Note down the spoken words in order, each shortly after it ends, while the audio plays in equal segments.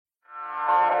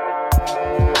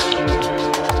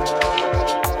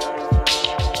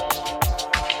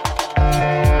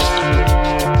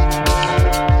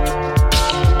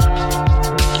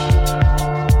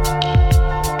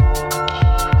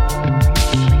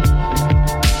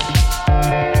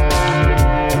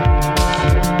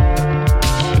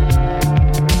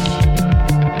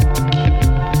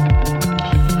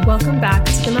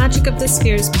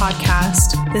Spheres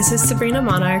podcast. This is Sabrina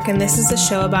Monarch, and this is a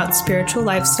show about spiritual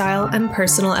lifestyle and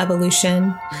personal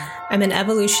evolution. I'm an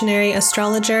evolutionary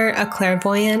astrologer, a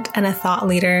clairvoyant, and a thought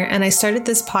leader, and I started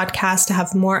this podcast to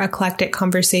have more eclectic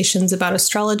conversations about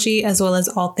astrology as well as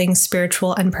all things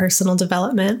spiritual and personal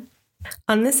development.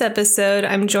 On this episode,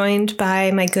 I'm joined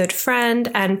by my good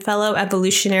friend and fellow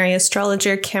evolutionary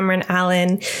astrologer, Cameron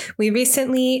Allen. We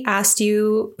recently asked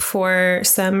you for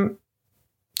some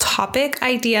topic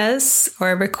ideas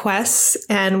or requests,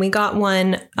 and we got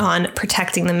one on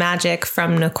protecting the magic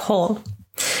from Nicole.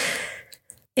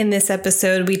 In this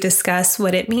episode, we discuss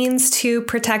what it means to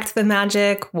protect the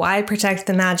magic, why protect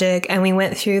the magic, and we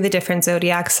went through the different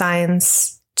zodiac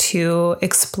signs to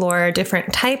explore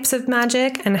different types of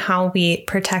magic and how we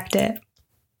protect it.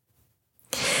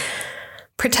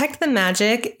 Protect the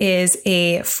magic is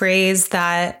a phrase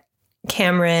that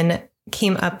Cameron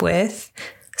came up with.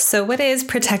 So what is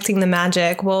protecting the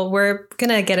magic? Well, we're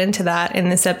going to get into that in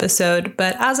this episode,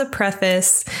 but as a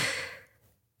preface,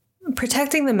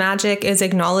 protecting the magic is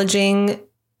acknowledging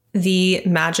the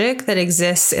magic that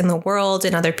exists in the world,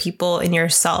 in other people, in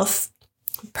yourself.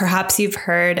 Perhaps you've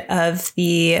heard of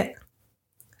the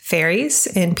fairies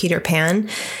in Peter Pan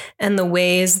and the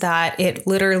ways that it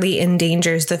literally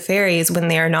endangers the fairies when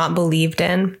they are not believed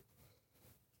in.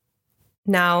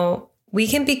 Now, we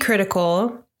can be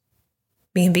critical,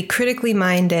 we can be critically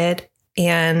minded,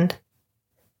 and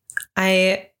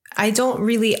I don't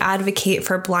really advocate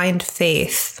for blind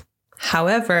faith.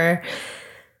 However,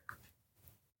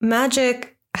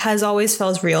 magic has always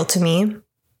felt real to me,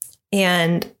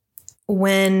 and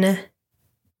when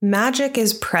magic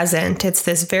is present, it's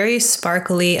this very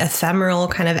sparkly, ephemeral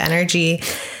kind of energy,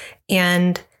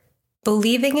 and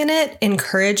believing in it,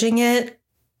 encouraging it,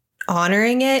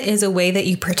 honoring it is a way that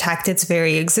you protect its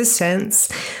very existence.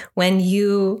 When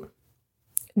you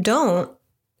don't,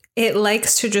 it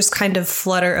likes to just kind of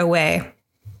flutter away.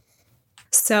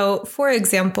 So, for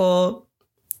example,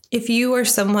 if you are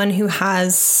someone who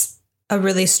has a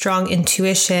really strong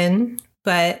intuition,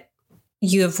 but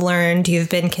you've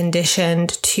been conditioned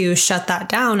to shut that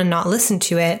down and not listen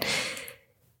to it,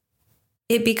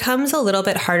 it becomes a little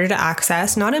bit harder to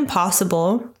access, not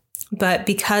impossible, but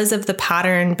because of the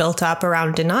pattern built up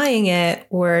around denying it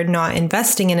or not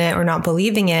investing in it or not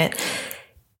believing it,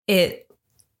 it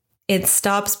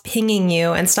stops pinging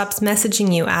you and stops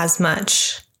messaging you as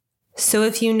much. So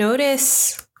if you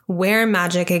notice where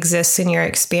magic exists in your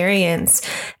experience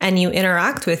and you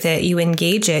interact with it, you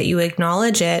engage it, you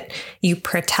acknowledge it, you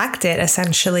protect it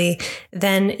essentially,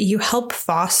 then you help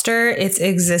foster its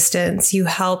existence. You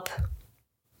help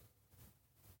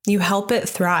it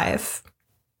thrive.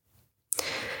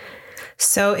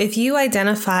 So if you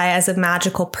identify as a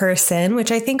magical person,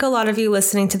 which I think a lot of you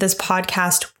listening to this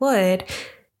podcast would,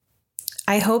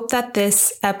 I hope that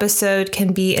this episode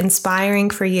can be inspiring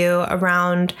for you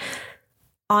around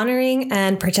honoring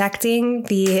and protecting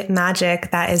the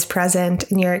magic that is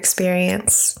present in your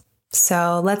experience.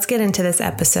 So let's get into this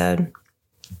episode.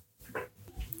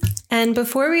 And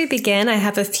before we begin, I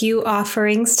have a few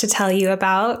offerings to tell you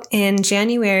about. In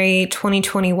January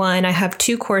 2021, I have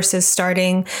 2 courses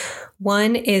starting.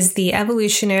 One is the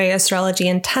Evolutionary Astrology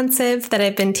Intensive that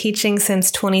I've been teaching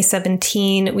since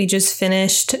 2017. We just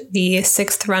finished the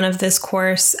 6th run of this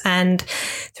course, and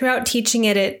throughout teaching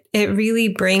it really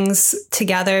brings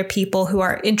together people who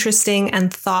are interesting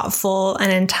and thoughtful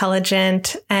and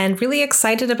intelligent and really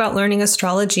excited about learning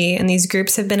astrology, and these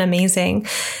groups have been amazing.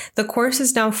 The course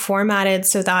is now formatted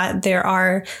so that there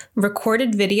are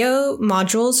recorded video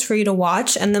modules for you to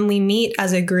watch, and then we meet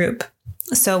as a group.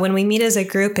 So when we meet as a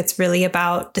group, it's really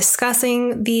about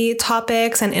discussing the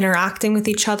topics and interacting with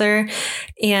each other.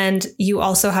 And you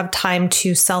also have time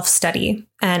to self-study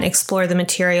and explore the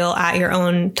material at your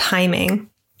own timing.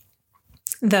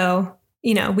 Though,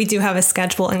 we do have a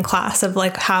schedule in class of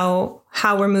like how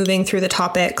we're moving through the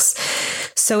topics.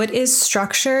 So it is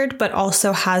structured, but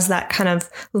also has that kind of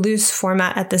loose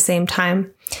format at the same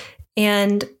time.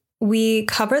 And we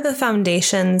cover the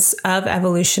foundations of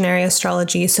evolutionary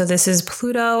astrology. So this is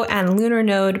Pluto and lunar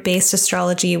node based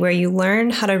astrology, where you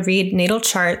learn how to read natal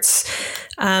charts,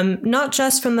 not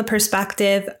just from the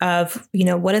perspective of,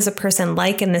 what is a person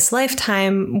like in this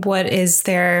lifetime? What is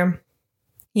their,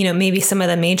 maybe some of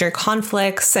the major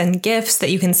conflicts and gifts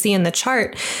that you can see in the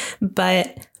chart,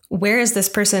 but where is this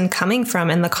person coming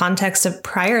from in the context of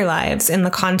prior lives, in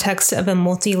the context of a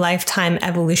multi-lifetime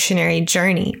evolutionary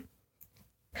journey?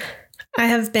 I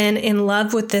have been in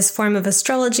love with this form of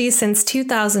astrology since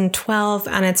 2012,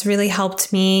 and it's really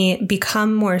helped me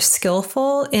become more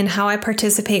skillful in how I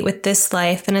participate with this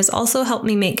life, and has also helped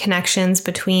me make connections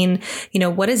between,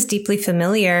 what is deeply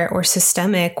familiar or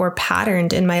systemic or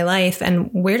patterned in my life, and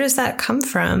where does that come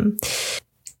from?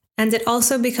 And it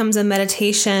also becomes a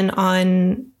meditation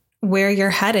on where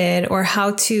you're headed or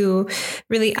how to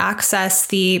really access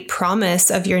the promise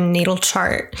of your natal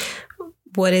chart.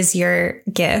 What is your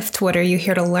gift? What are you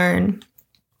here to learn?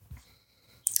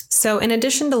 So in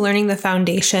addition to learning the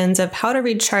foundations of how to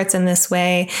read charts in this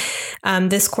way,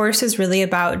 this course is really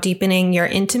about deepening your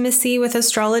intimacy with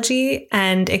astrology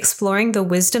and exploring the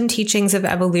wisdom teachings of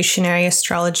evolutionary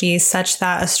astrology such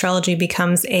that astrology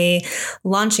becomes a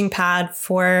launching pad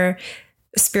for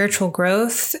spiritual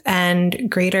growth and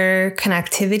greater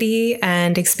connectivity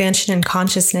and expansion in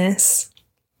consciousness.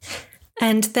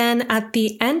 And then at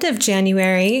the end of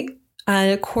January,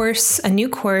 a new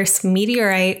course,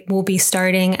 Meteorite, will be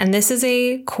starting. And this is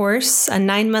a course, a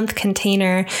 9-month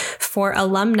container for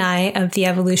alumni of the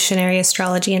Evolutionary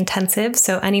Astrology Intensive.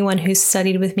 So anyone who's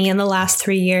studied with me in the last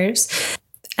 3 years.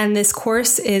 And this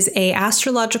course is a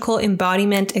astrological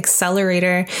embodiment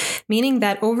accelerator, meaning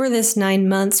that over this 9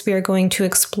 months, we are going to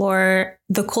explore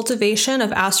the cultivation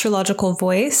of astrological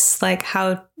voice, like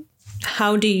how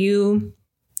do you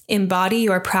embody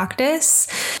your practice.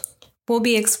 We'll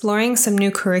be exploring some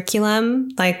new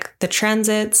curriculum like the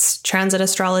transits, transit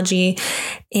astrology,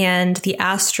 and the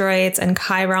asteroids and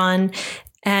Chiron,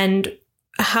 and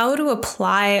how to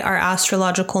apply our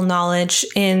astrological knowledge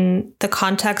in the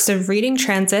context of reading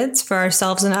transits for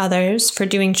ourselves and others, for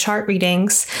doing chart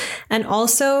readings, and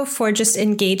also for just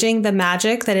engaging the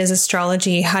magic that is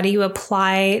astrology. How do you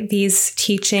apply these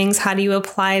teachings? How do you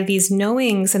apply these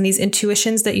knowings and these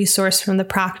intuitions that you source from the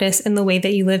practice in the way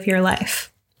that you live your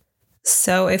life?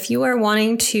 So if you are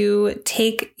wanting to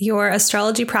take your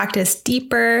astrology practice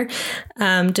deeper,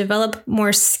 develop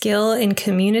more skill in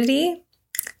community,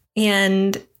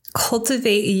 and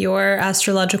cultivate your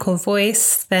astrological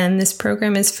voice, then this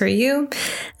program is for you.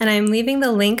 And I'm leaving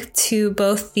the link to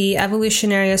both the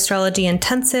Evolutionary Astrology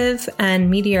Intensive and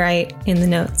Meteorite in the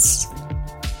notes.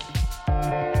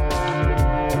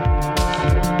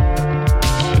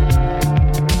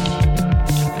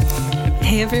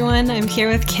 Hey everyone, I'm here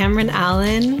with Cameron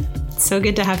Allen. So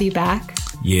good to have you back.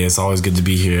 Yeah, it's always good to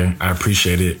be here. I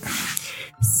appreciate it.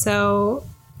 So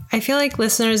I feel like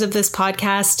listeners of this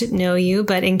podcast know you,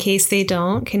 but in case they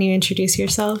don't, can you introduce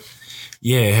yourself?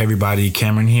 Yeah, hey everybody,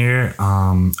 Cameron here.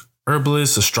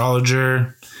 Herbalist,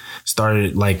 astrologer,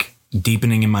 started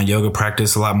deepening in my yoga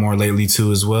practice a lot more lately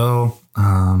too as well.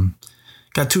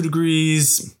 Got 2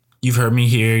 degrees. You've heard me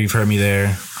here, you've heard me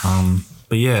there.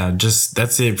 But yeah, just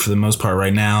that's it for the most part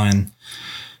right now, and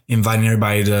inviting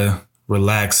everybody to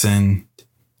relax and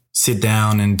sit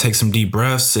down and take some deep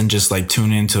breaths and just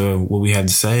tune into what we have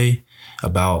to say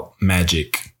about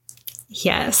magic.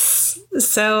 Yes.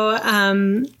 So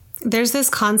there's this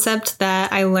concept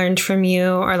that I learned from you,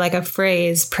 or a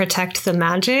phrase, protect the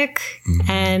magic. Mm-hmm.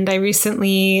 And I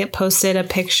recently posted a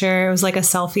picture. It was a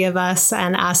selfie of us,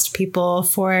 and asked people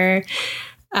for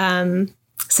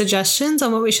suggestions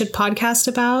on what we should podcast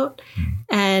about.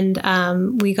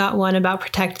 And we got one about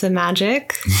protect the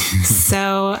magic.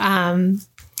 So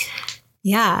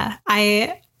yeah,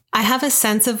 I have a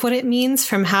sense of what it means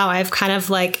from how I've kind of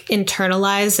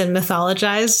internalized and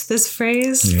mythologized this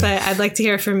phrase, but I'd like to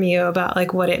hear from you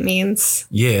about what it means.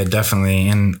 Yeah, definitely.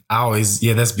 And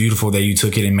that's beautiful that you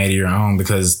took it and made it your own,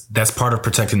 because that's part of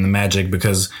protecting the magic,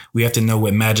 because we have to know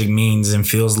what magic means and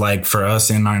feels like for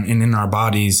us in our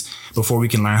bodies before we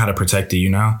can learn how to protect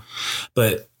it,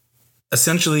 But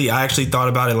essentially, I actually thought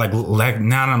about it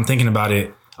now that I'm thinking about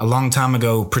it, a long time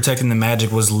ago, protecting the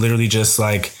magic was literally just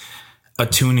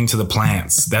attuning to the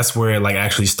plants. That's where it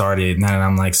actually started. Now that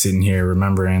I'm sitting here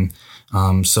remembering.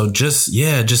 So just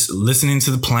listening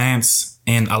to the plants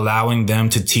and allowing them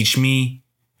to teach me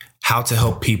how to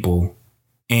help people.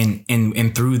 And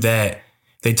through that,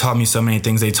 they taught me so many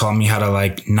things. They taught me how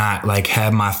to not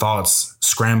have my thoughts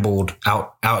scrambled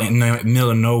out in the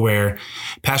middle of nowhere.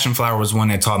 Passion Flower was one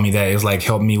that taught me that. It was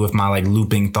helped me with my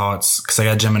looping thoughts, because I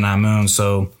got Gemini moon.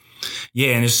 So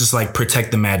yeah, and it's just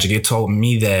protect the magic. It told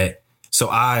me that. So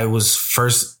I was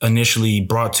first initially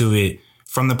brought to it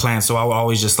from the plants. So I would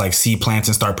always just see plants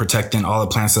and start protecting all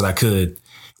the plants that I could.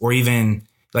 Or even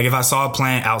if I saw a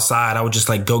plant outside, I would just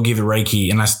go give it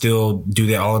Reiki. And I still do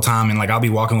that all the time. And I'll be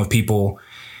walking with people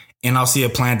and I'll see a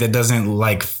plant that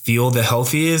doesn't feel the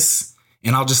healthiest.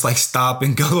 And I'll just stop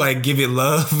and go give it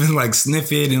love and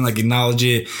sniff it and acknowledge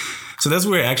it. So that's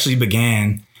where it actually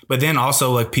began. But then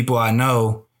also people I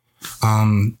know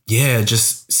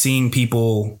Just seeing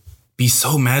people be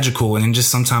so magical, and then just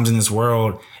sometimes in this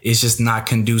world, it's just not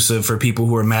conducive for people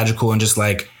who are magical and just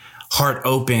like heart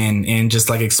open and just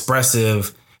like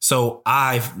expressive. So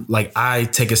I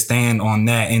take a stand on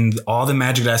that, and all the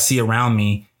magic that I see around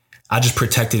me, I just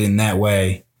protect it in that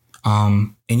way.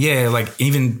 Like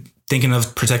even thinking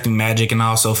of protecting magic, and I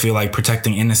also feel like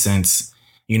protecting innocence.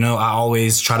 You know, I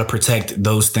always try to protect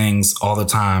those things all the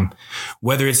time,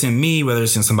 whether it's in me, whether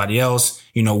it's in somebody else.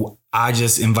 You know, I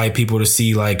just invite people to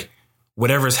see like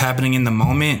whatever's happening in the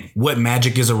moment, what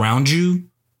magic is around you.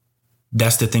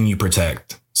 That's the thing you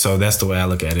protect. So that's the way I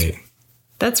look at it.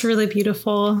 That's really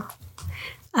beautiful.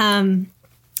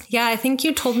 I think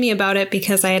you told me about it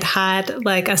because I had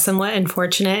like a somewhat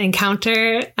unfortunate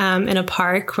encounter in a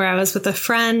park where I was with a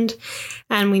friend,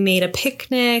 and we made a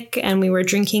picnic and we were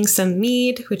drinking some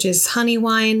mead, which is honey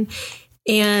wine.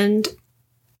 And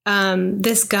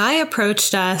this guy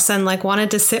approached us and like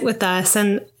wanted to sit with us.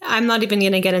 And I'm not even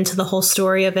going to get into the whole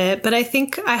story of it, but I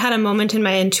think I had a moment in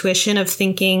my intuition of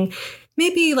thinking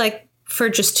maybe like for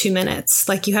just 2 minutes,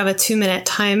 like you have a 2-minute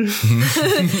time,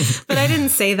 but I didn't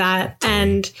say that.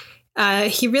 And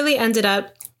he really ended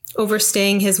up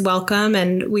overstaying his welcome,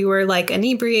 and we were like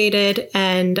inebriated,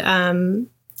 and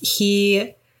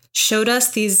he showed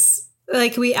us these,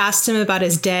 like we asked him about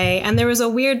his day, and there was a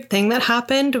weird thing that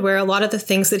happened where a lot of the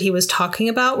things that he was talking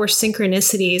about were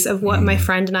synchronicities of what my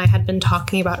friend and I had been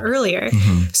talking about earlier.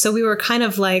 So we were kind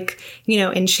of like, you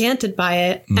know, enchanted by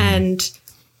it. And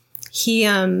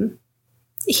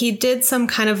he did some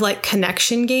kind of like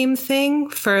connection game thing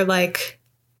for like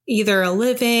either a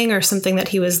living or something that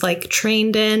he was like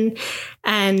trained in.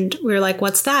 And we were like,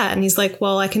 what's that? And he's like,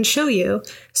 well, I can show you.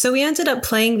 So we ended up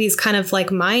playing these kind of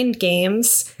like mind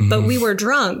games, but we were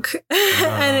drunk.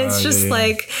 And it's just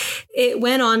like, it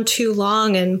went on too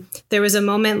long. And there was a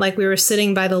moment like we were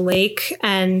sitting by the lake,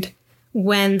 and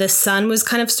when the sun was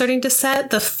kind of starting to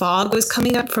set, the fog was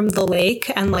coming up from the lake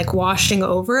and like washing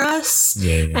over us.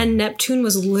 And Neptune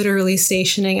was literally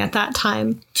stationing at that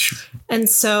time. And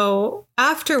so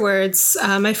afterwards,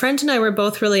 my friend and I were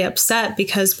both really upset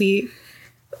because it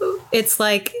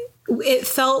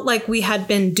felt like we had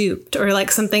been duped, or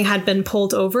like something had been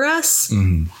pulled over us.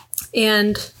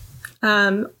 And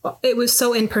it was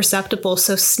so imperceptible,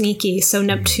 so sneaky, so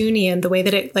Neptunian, the way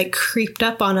that it like creeped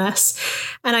up on us.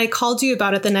 And I called you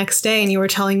about it the next day, and you were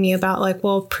telling me about like,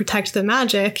 well, protect the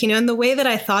magic, you know, and the way that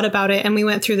I thought about it. And we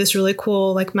went through this really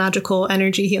cool, like magical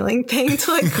energy healing thing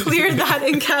to like clear that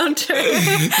encounter.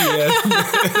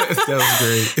 That was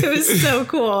great. It was so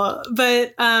cool.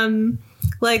 But,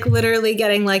 like literally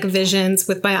getting like visions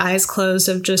with my eyes closed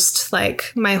of just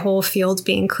like my whole field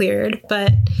being cleared.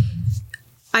 But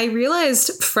I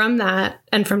realized from that,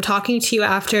 and from talking to you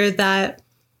after that,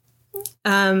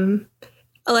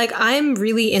 like I'm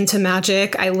really into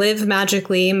magic. I live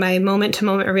magically. My moment to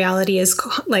moment reality is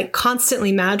like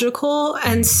constantly magical.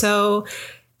 And so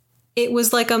it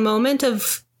was like a moment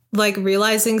of like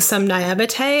realizing some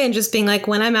naivete and just being like,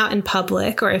 when I'm out in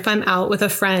public, or if I'm out with a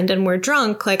friend and we're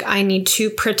drunk, like I need to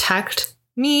protect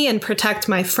me and protect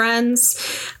my friends,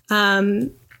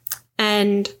 and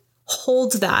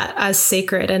hold that as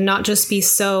sacred, and not just be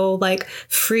so like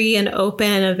free and open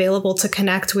and available to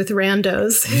connect with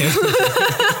randos.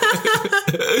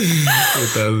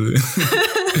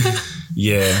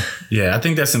 Yeah. I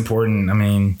think that's important. I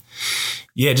mean,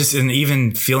 just in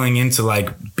even feeling into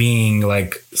like being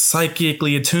like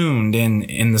psychically attuned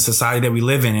in the society that we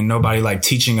live in, and nobody like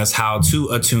teaching us how to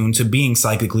attune to being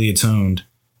psychically attuned.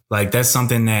 Like that's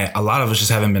something that a lot of us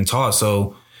just haven't been taught.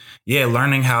 So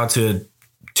learning how to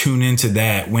tune into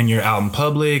that when you're out in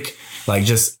public, like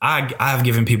just I've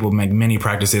given people like many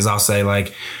practices. I'll say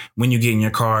like when you get in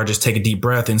your car, just take a deep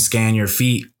breath and scan your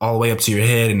feet all the way up to your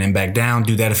head and then back down.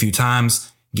 Do that a few times.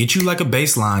 Get you like a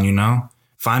baseline, you know,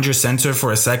 find your center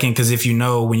for a second. Cause if you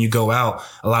know, when you go out,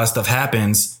 a lot of stuff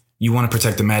happens, you want to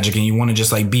protect the magic, and you want to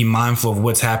just like be mindful of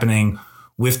what's happening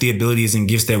with the abilities and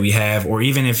gifts that we have. Or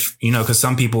even if, you know, cause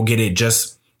some people get it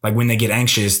just like when they get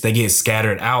anxious, they get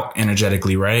scattered out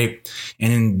energetically, right?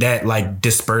 And then that like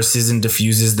disperses and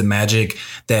diffuses the magic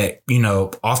that, you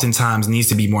know, oftentimes needs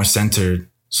to be more centered.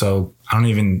 So I don't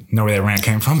even know where that rant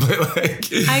came from, but like,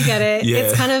 I get it.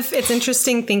 Yeah. It's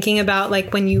interesting thinking about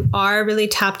like when you are really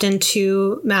tapped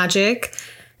into magic,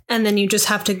 and then you just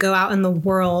have to go out in the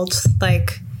world,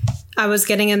 like I was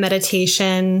getting a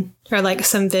meditation or like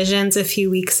some visions a few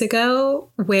weeks ago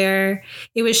where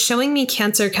it was showing me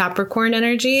Cancer Capricorn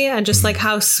energy and just like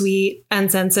how sweet and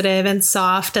sensitive and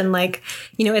soft and like,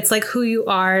 you know, it's like who you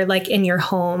are like in your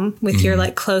home with your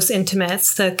like close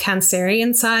intimates, the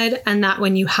Cancerian side. And that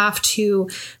when you have to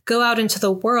go out into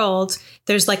the world,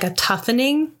 there's like a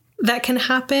toughening that can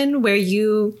happen where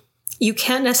you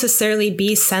can't necessarily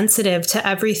be sensitive to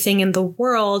everything in the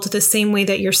world the same way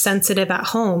that you're sensitive at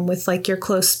home with like your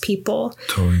close people.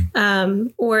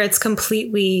 Totally. Or it's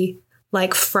completely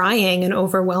like frying and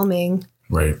overwhelming.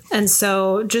 Right. And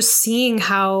so just seeing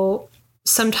how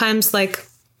sometimes like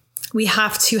we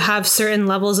have to have certain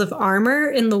levels of armor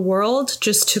in the world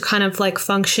just to kind of like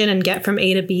function and get from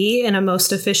A to B in a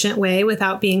most efficient way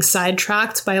without being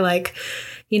sidetracked by like,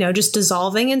 you know, just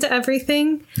dissolving into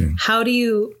everything. How do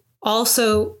you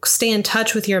also stay in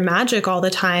touch with your magic all the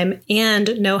time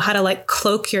and know how to like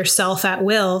cloak yourself at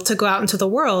will to go out into the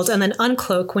world and then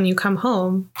uncloak when you come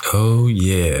home? Oh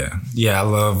yeah. Yeah.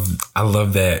 I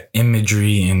love that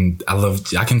imagery and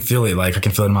I can feel it. Like I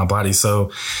can feel it in my body.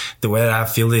 So the way that I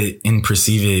feel it and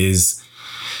perceive it is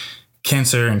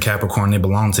Cancer and Capricorn, they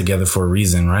belong together for a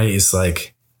reason, right? It's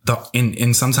like,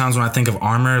 and sometimes when I think of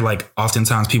armor, like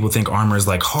oftentimes people think armor is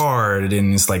like hard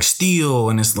and it's like steel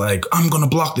and it's like, I'm going to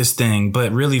block this thing.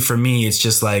 But really for me, it's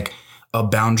just like a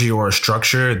boundary or a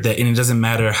structure that, and it doesn't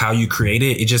matter how you create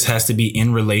it. It just has to be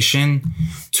in relation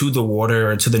to the water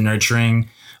or to the nurturing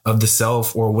of the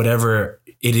self or whatever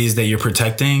it is that you're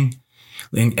protecting.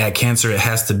 And at Cancer, it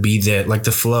has to be that like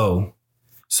the flow.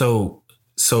 So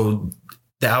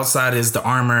the outside is the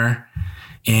armor.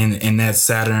 And that's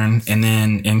Saturn, and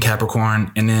then in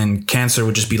Capricorn, and then Cancer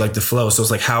would just be like the flow. So it's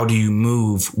like, how do you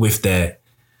move with that?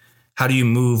 How do you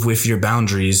move with your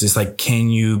boundaries? It's like, can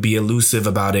you be elusive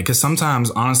about it? Because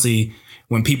sometimes, honestly,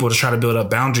 when people just try to build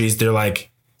up boundaries, they're like,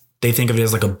 they think of it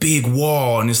as like a big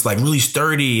wall and it's like really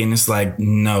sturdy. And it's like,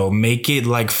 no, make it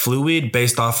like fluid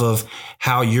based off of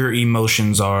how your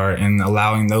emotions are and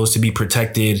allowing those to be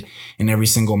protected in every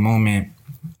single moment.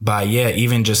 By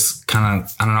even just kind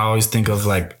of, I don't know, I always think of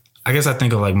like, I guess I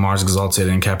think of like Mars exalted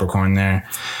and Capricorn there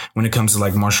when it comes to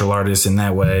like martial artists in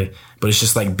that way. But it's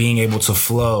just like being able to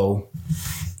flow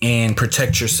and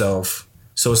protect yourself.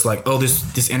 So it's like, oh,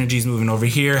 this energy is moving over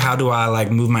here. How do I like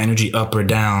move my energy up or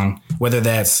down? Whether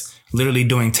that's literally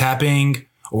doing tapping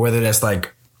or whether that's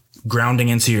like grounding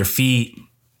into your feet.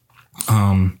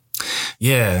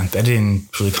 Yeah, that didn't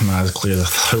really come out as clear as I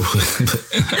thought it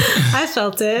would. I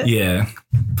felt it. Yeah.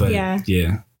 But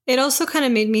yeah. It also kind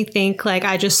of made me think like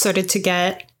I just started to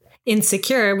get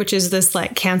insecure, which is this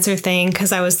like Cancer thing,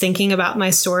 because I was thinking about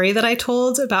my story that I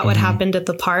told about what happened at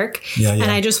the park. And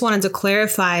I just wanted to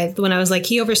clarify when I was like,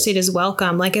 he overstayed his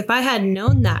welcome. Like if I had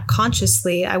known that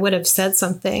consciously, I would have said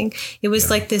something. It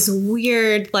was like this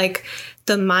weird, like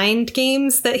the mind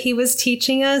games that he was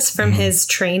teaching us from his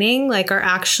training, like are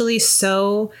actually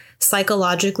so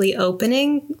psychologically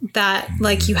opening that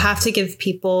like you have to give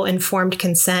people informed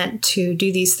consent to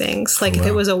do these things. Like if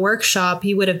it was a workshop,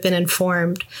 you would have been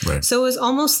informed. Right. So it was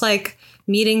almost like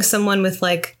meeting someone with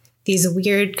like these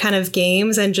weird kind of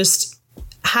games and just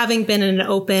having been in an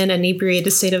open,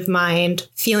 inebriated state of mind,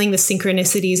 feeling the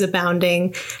synchronicities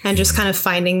abounding and just kind of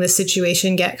finding the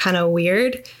situation get kind of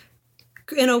weird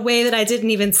in a way that I didn't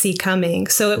even see coming.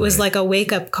 So it was like a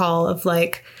wake up call of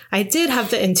like, I did have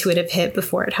the intuitive hit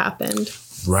before it happened.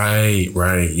 Right.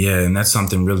 Yeah. And that's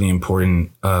something really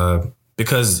important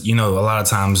because, you know, a lot of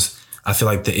times I feel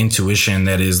like the intuition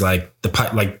that is like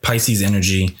like Pisces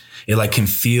energy, it like can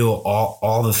feel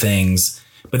all the things.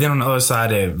 But then on the other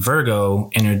side at Virgo,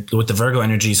 and with the Virgo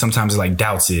energy, sometimes it like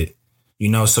doubts it, you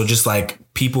know? So just like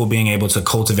people being able to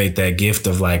cultivate that gift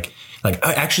of like,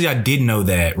 actually, I did know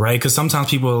that, right? Because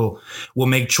sometimes people will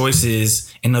make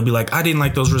choices and they'll be like, I didn't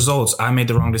like those results. I made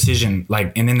the wrong decision.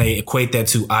 Like, and then they equate that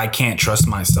to, I can't trust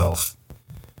myself,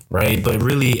 right? But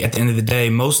really, at the end of the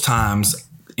day, most times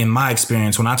in my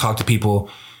experience, when I talk to people,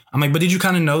 I'm like, but did you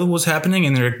kind of know what was happening?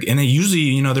 And they usually,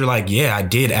 you know, they're like, yeah, I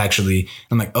did actually.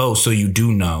 I'm like, oh, so you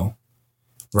do know.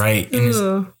 Right.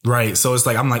 And right. So it's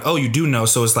like, I'm like, oh, you do know.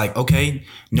 So it's like, okay,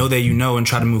 know that you know and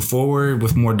try to move forward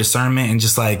with more discernment and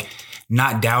just like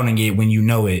not doubting it when you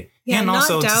know it. Yeah, and not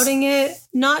also doubting it,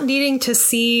 not needing to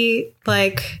see,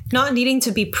 like, not needing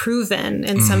to be proven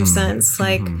in some sense,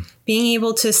 like being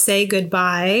able to say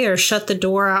goodbye or shut the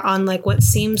door on like what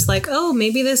seems like, oh,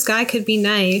 maybe this guy could be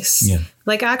nice. Yeah.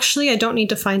 Like, actually, I don't need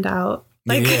to find out.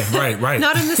 Like, right.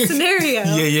 Not in this scenario.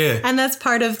 Yeah. And that's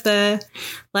part of the,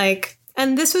 like,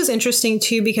 and this was interesting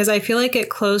too, because I feel like it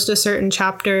closed a certain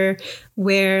chapter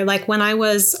where like when I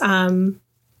was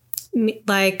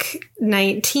like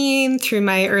 19 through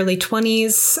my early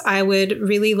 20s, I would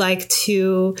really like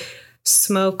to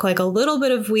smoke like a little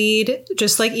bit of weed,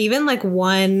 just like even like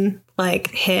one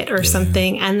like hit or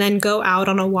something, and then go out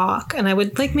on a walk. And I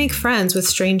would like make friends with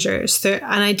strangers. And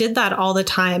I did that all the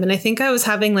time. And I think I was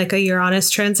having like a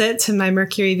Uranus transit to my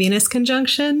Mercury-Venus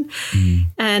conjunction.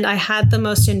 And I had the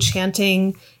most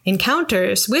enchanting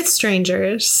encounters with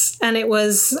strangers. And it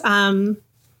was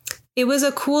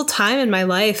a cool time in my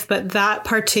life. But that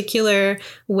particular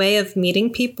way of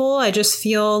meeting people, I just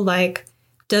feel like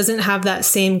doesn't have that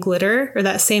same glitter or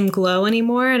that same glow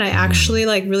anymore. And I actually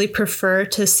like really prefer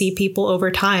to see people over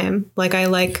time. Like I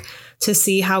like to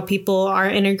see how people are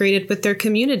integrated with their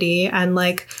community and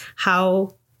like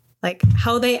how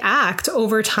they act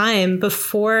over time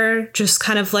before just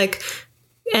kind of like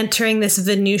entering this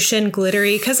Venusian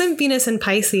glittery, because I'm Venus and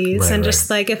Pisces. Right, and just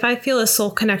like, if I feel a soul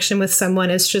connection with someone,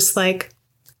 it's just like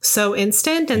so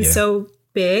instant and so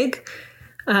big.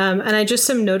 And I just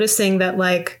am noticing that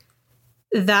like,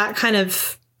 that kind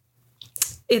of,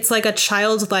 it's like a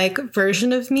childlike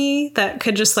version of me that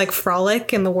could just like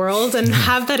frolic in the world and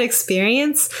have that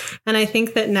experience. And I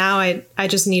think that now I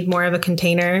just need more of a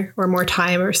container or more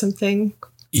time or something.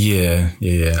 Yeah.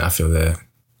 I feel that.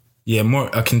 Yeah, more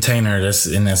a container.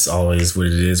 That's always what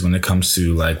it is when it comes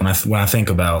to like when I think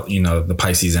about, the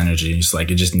Pisces energy. It's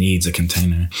like it just needs a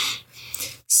container.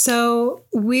 So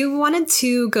we wanted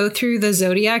to go through the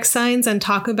zodiac signs and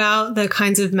talk about the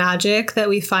kinds of magic that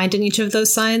we find in each of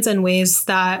those signs and ways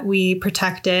that we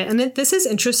protect it. And this is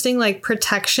interesting, like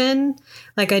protection.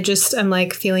 Like I'm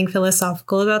like feeling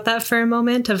philosophical about that for a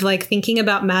moment, of like thinking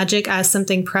about magic as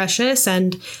something precious,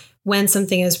 and when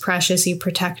something is precious, you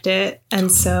protect it.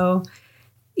 And so,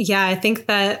 yeah, I think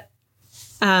that,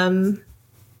 I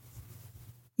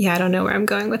don't know where I'm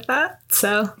going with that.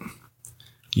 So.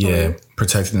 Yeah,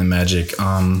 protecting the magic.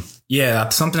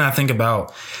 Something I think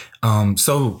about.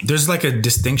 So there's like a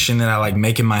distinction that I like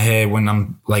make in my head when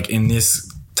I'm like in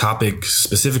this topic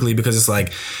specifically, because it's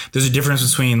like there's a difference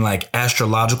between like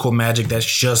astrological magic that's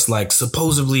just like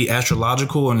supposedly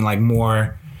astrological and like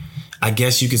more, I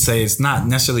guess you could say it's not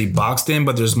necessarily boxed in,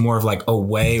 but there's more of like a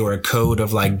way or a code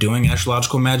of like doing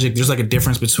astrological magic. There's like a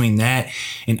difference between that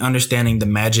and understanding the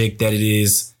magic that it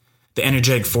is. The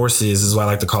energetic forces is what I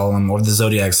like to call them, or the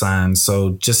zodiac signs.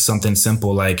 So just something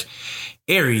simple like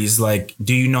Aries, like,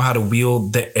 do you know how to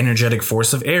wield the energetic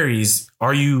force of Aries?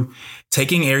 Are you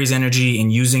taking Aries energy and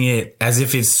using it as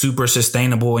if it's super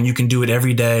sustainable and you can do it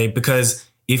every day? Because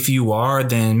if you are,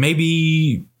 then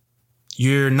maybe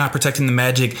you're not protecting the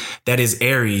magic that is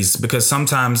Aries, because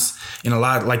sometimes a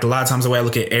lot of times the way I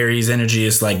look at Aries energy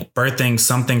is like birthing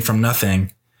something from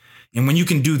nothing. And when you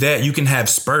can do that, you can have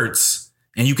spurts.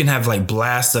 And you can have like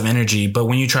blasts of energy. But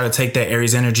when you try to take that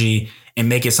Aries energy and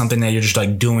make it something that you're just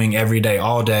like doing every day,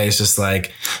 all day, it's just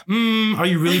like, are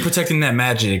you really protecting that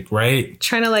magic? Right.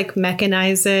 Trying to like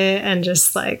mechanize it and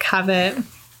just like have it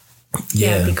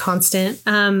be constant.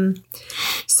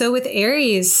 So with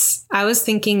Aries, I was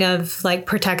thinking of like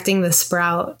protecting the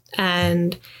sprout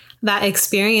and that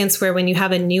experience where when you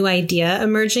have a new idea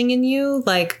emerging in you,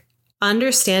 like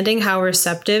understanding how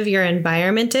receptive your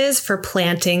environment is for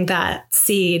planting that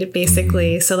seed,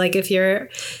 basically. So like if you're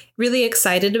really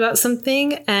excited about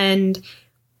something and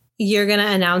you're going to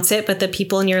announce it, but the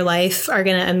people in your life are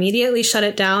going to immediately shut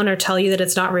it down or tell you that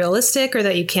it's not realistic or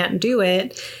that you can't do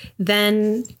it,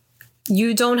 then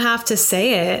you don't have to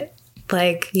say it.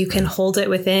 Like you can hold it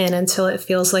within until it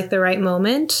feels like the right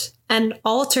moment. And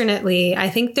alternately, I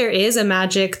think there is a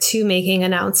magic to making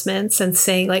announcements and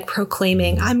saying, like,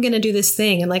 proclaiming, I'm going to do this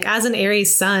thing. And like, as an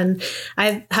Aries sun,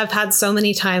 I have had so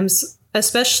many times,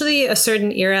 especially a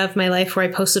certain era of my life where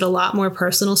I posted a lot more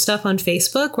personal stuff on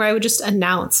Facebook, where I would just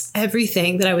announce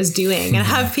everything that I was doing and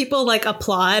have people like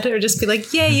applaud or just be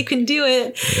like, yeah, you can do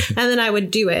it. And then I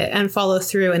would do it and follow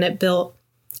through. And it built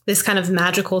this kind of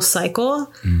magical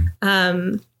cycle.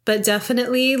 But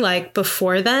definitely, like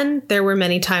before then, there were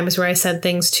many times where I said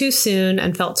things too soon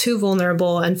and felt too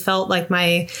vulnerable and felt like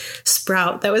my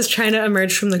sprout that was trying to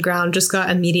emerge from the ground just got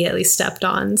immediately stepped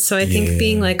on. So I think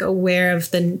being like aware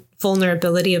of the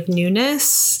vulnerability of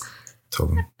newness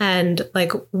and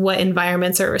like what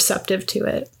environments are receptive to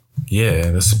it. Yeah,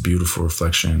 that's a beautiful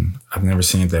reflection. I've never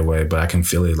seen it that way, but I can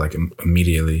feel it like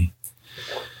immediately.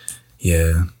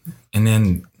 Yeah. And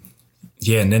then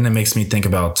it makes me think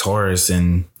about Taurus,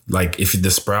 and like if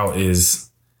the sprout is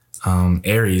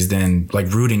Aries, then like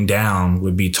rooting down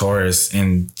would be Taurus.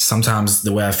 And sometimes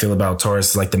the way I feel about Taurus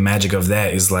is like the magic of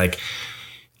that is like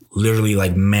literally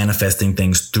like manifesting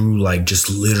things through like just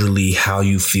literally how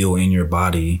you feel in your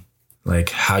body, like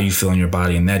how you feel in your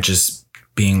body. And that just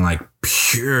being like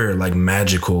pure, like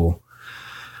magical.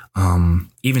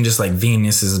 Even just like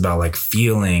Venus is about like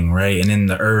feeling, right? And then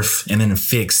the earth, and then the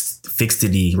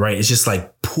fixity, right? It's just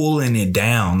like pulling it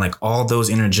down, like all those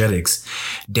energetics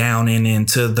down and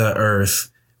into the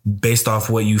earth based off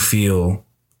what you feel,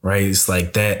 right? It's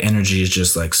like that energy is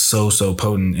just like so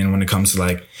potent. And when it comes to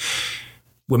like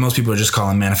what most people are just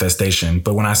calling manifestation,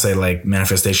 but when I say like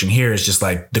manifestation here, it's just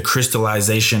like the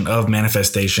crystallization of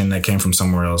manifestation that came from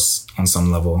somewhere else on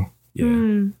some level.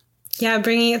 Yeah. Yeah,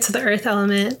 bringing it to the earth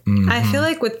element. I feel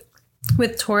like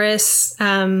with Taurus,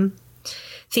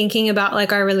 thinking about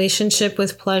like our relationship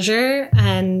with pleasure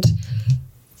and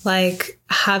like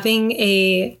having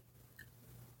a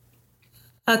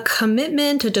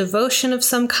commitment, a devotion of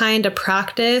some kind, a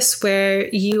practice where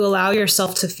you allow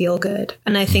yourself to feel good.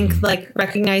 And I think like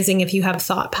recognizing if you have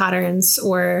thought patterns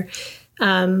or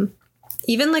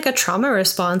even like a trauma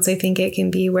response, I think it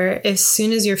can be where as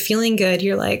soon as you're feeling good,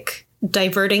 you're like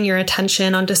diverting your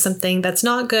attention onto something that's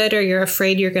not good, or you're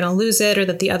afraid you're going to lose it, or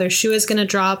that the other shoe is going to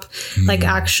drop. Like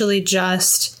actually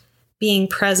just being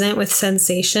present with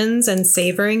sensations and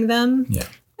savoring them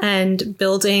and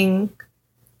building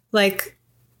like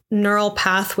neural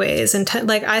pathways. And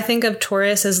like I think of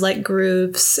Taurus as like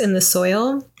grooves in the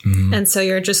soil. And so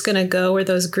you're just going to go where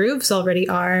those grooves already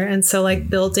are. And so like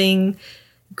building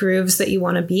grooves that you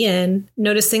want to be in,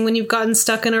 noticing when you've gotten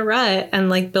stuck in a rut, and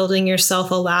like building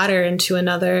yourself a ladder into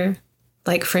another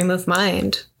like frame of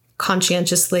mind,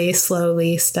 conscientiously,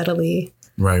 slowly, steadily.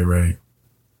 Right.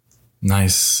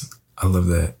 Nice. I love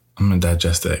that. I'm going to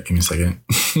digest that. Give me a second.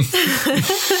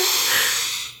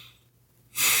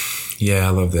 Yeah,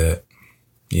 I love that.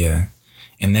 Yeah.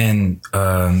 And then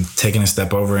taking a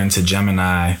step over into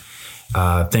Gemini,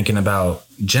 thinking about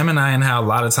Gemini and how a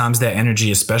lot of times that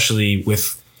energy, especially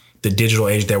with the digital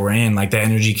age that we're in, like that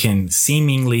energy can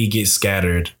seemingly get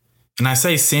scattered. And I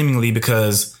say seemingly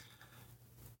because,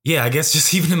 yeah, I guess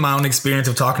just even in my own experience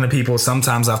of talking to people,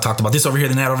 sometimes I've talked about this over here,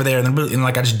 then that over there. And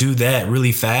like I just do that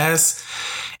really fast.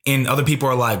 And other people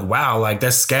are like, wow, like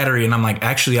that's scattery. And I'm like,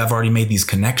 actually, I've already made these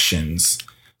connections.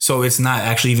 So it's not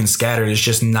actually even scattered. It's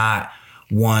just not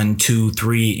 1, 2,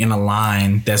 3 in a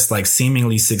line that's like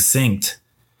seemingly succinct.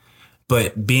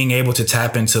 But being able to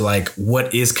tap into like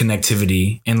what is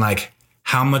connectivity and like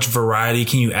how much variety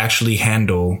can you actually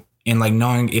handle, and like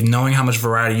knowing how much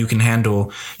variety you can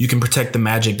handle, you can protect the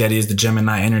magic that is the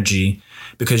Gemini energy,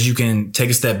 because you can take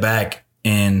a step back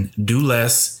and do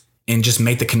less and just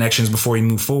make the connections before you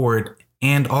move forward.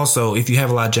 And also, if you have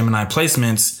a lot of Gemini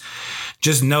placements,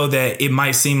 just know that it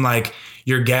might seem like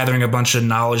you're gathering a bunch of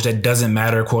knowledge that doesn't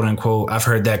matter, quote unquote. I've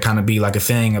heard that kind of be like a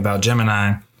thing about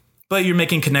Gemini. But you're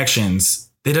making connections.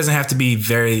 It doesn't have to be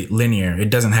very linear. It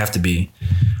doesn't have to be.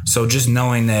 So just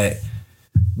knowing that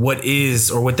what is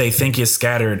or what they think is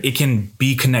scattered, it can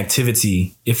be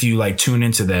connectivity if you like tune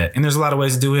into that. And there's a lot of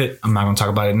ways to do it. I'm not going to talk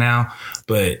about it now,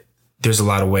 but there's a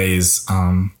lot of ways.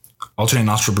 Alternate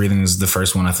nostril breathing is the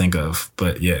first one I think of.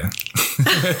 But yeah.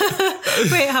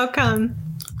 Wait, how come?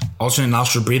 Alternate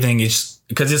nostril breathing is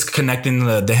because it's connecting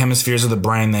the hemispheres of the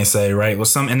brain, they say, right? Well,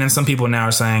 and then some people now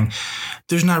are saying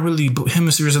there's not really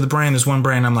hemispheres of the brain. There's one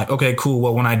brain. I'm like, okay, cool.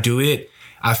 Well, when I do it,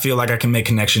 I feel like I can make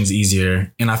connections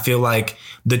easier. And I feel like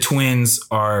the twins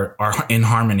are in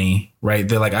harmony, right?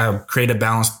 They're like, I create a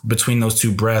balance between those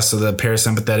two breaths of the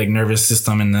parasympathetic nervous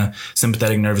system and the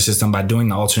sympathetic nervous system by doing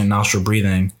the alternate nostril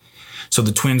breathing. So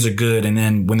the twins are good. And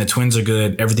then when the twins are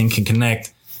good, everything can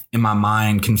connect and my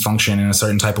mind can function in a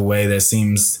certain type of way that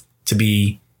seems to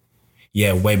be,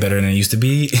 way better than it used to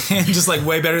be. And just like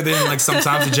way better than like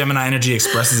sometimes the Gemini energy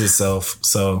expresses itself.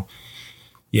 So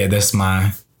yeah, that's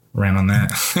my rant on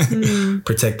that.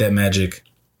 Protect that magic.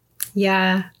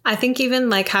 Yeah. I think even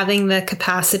like having the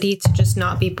capacity to just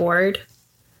not be bored.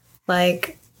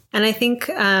 Like, and I think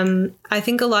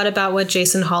a lot about what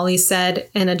Jason Hawley said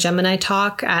in a Gemini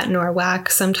talk at NORWAC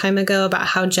some time ago about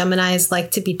how Geminis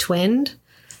like to be twinned.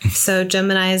 So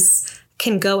Geminis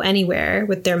can go anywhere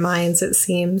with their minds, it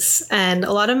seems. And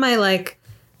a lot of my like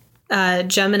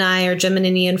Gemini or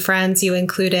Geminian friends you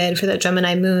included for the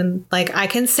Gemini moon, like I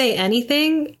can say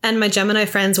anything and my Gemini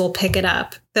friends will pick it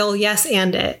up. They'll yes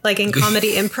and it, like in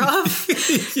comedy improv,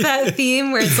 that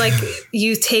theme where it's like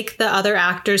you take the other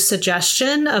actor's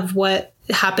suggestion of what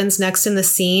happens next in the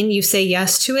scene, you say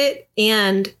yes to it,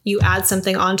 and you add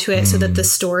something onto it so that the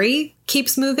story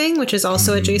keeps moving, which is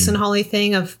also a Jason Hawley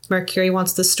thing of Mercury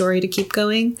wants the story to keep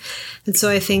going. And so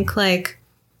I think like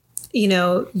you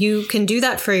know, you can do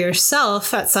that for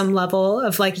yourself at some level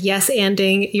of like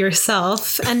yes-anding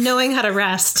yourself and knowing how to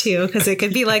rest too, because it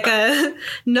could be like a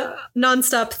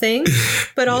nonstop thing,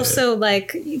 but also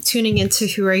like tuning into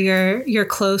who are your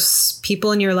close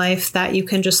people in your life that you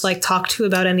can just like talk to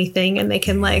about anything and they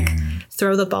can like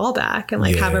throw the ball back and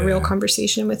like have a real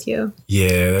conversation with you.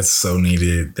 Yeah, that's so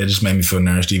needed. That just made me feel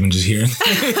nourished even just hearing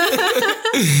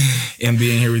and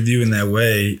being here with you in that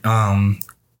way.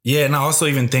 Yeah, and I also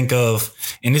even think of,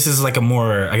 and this is like a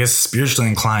more, I guess, spiritually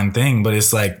inclined thing, but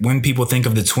it's like when people think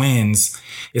of the twins,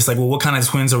 it's like, well, what kind of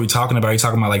twins are we talking about? Are you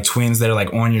talking about like twins that are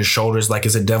like on your shoulders, like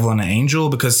is a devil and an angel?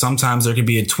 Because sometimes there could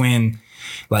be a twin,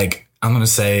 like I'm going to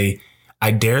say, I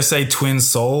dare say twin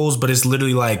souls, but it's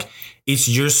literally like it's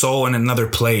your soul in another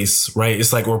place, right?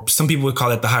 It's like, or some people would call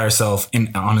it the higher self.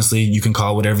 And honestly, you can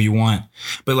call it whatever you want.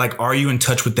 But like, are you in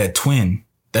touch with that twin?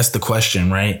 That's the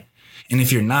question, right? And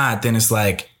if you're not, then it's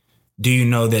like, do you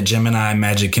know that Gemini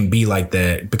magic can be like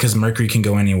that? Because Mercury can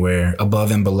go anywhere,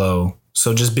 above and below.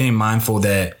 So just being mindful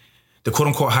that the quote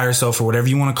unquote higher self or whatever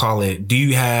you want to call it, do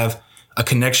you have a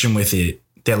connection with it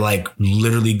that like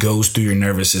literally goes through your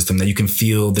nervous system, that you can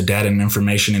feel the data and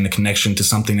information and the connection to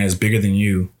something that is bigger than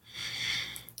you?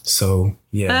 So,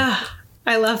 yeah.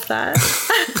 I love that.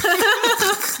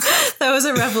 That was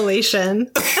a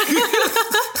revelation.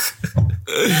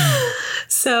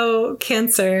 So,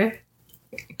 Cancer.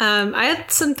 I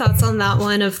had some thoughts on that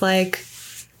one of like,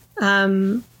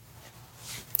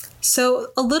 so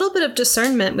a little bit of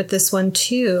discernment with this one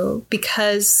too,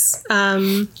 because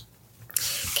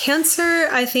Cancer,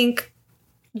 I think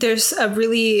there's a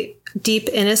really deep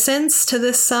innocence to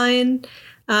this sign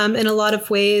in a lot of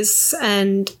ways,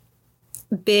 and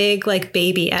big like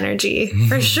baby energy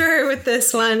for sure with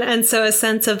this one. And so a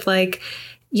sense of like,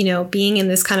 you know, being in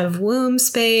this kind of womb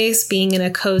space, being in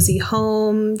a cozy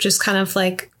home, just kind of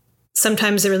like,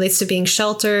 sometimes it relates to being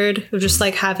sheltered, or just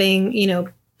like having, you know,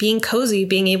 being cozy,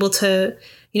 being able to,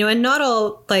 you know, and not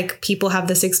all like people have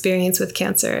this experience with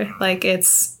Cancer. Like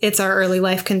it's our early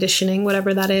life conditioning,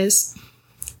 whatever that is.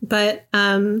 But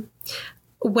when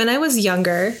I was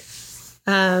younger,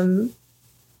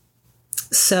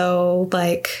 so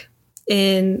like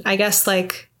in, I guess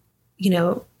like, you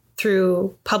know,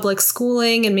 through public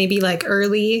schooling and maybe like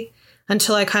early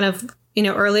until I kind of, you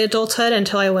know, early adulthood,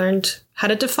 until I learned how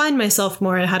to define myself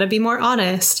more and how to be more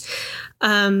honest.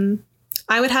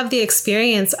 I would have the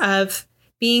experience of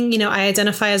being, you know, I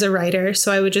identify as a writer.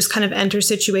 So I would just kind of enter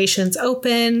situations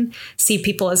open, see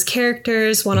people as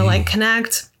characters, want to like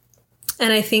connect.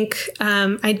 And I think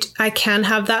I can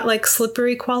have that like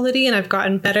slippery quality, and I've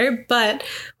gotten better. But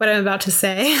what I'm about to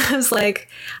say is like,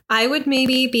 I would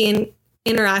maybe be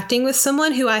interacting with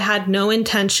someone who I had no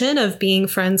intention of being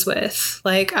friends with.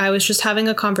 Like I was just having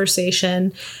a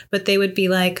conversation, but they would be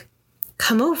like,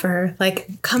 come over, like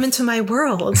come into my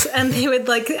world. And they would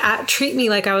like treat me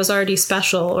like I was already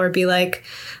special, or be like,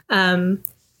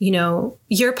 you know,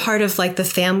 you're part of like the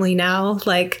family now.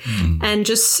 Like, and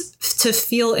just to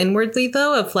feel inwardly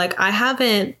though, of like, I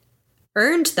haven't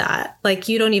earned that. Like,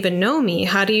 you don't even know me.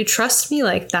 How do you trust me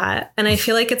like that? And I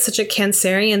feel like it's such a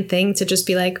Cancerian thing to just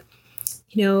be like,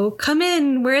 you know, come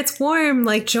in where it's warm,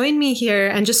 like join me here.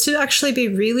 And just to actually be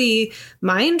really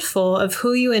mindful of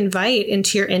who you invite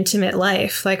into your intimate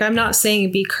life. Like, I'm not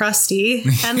saying be crusty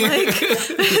and like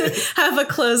have a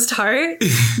closed heart,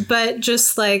 but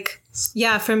just like,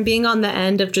 yeah, from being on the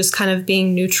end of just kind of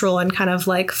being neutral and kind of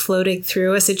like floating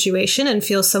through a situation and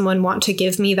feel someone want to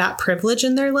give me that privilege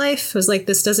in their life, was like,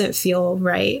 this doesn't feel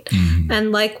right.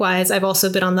 And likewise, I've also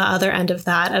been on the other end of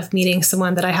that, of meeting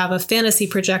someone that I have a fantasy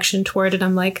projection toward, and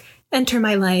I'm like, enter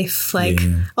my life. Like,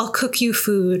 I'll cook you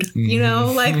food, you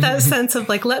know, like that sense of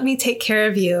like, let me take care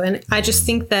of you. And I just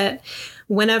think that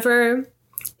whenever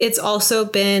it's also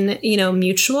been, you know,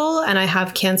 mutual, and I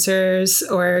have Cancers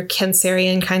or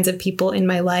Cancerian kinds of people in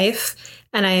my life,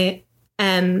 and I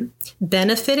am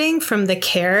benefiting from the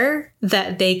care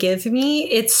that they give me,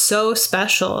 it's so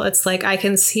special. It's like, I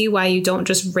can see why you don't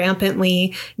just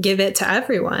rampantly give it to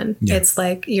everyone. It's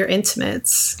like your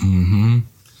intimates.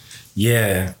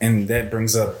 Yeah. And that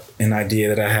brings up an idea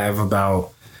that I have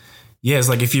about, it's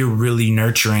like, if you're really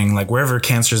nurturing, like wherever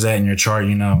Cancer's at in your chart,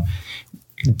 you know,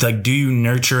 like, do you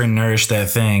nurture and nourish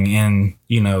that thing? And,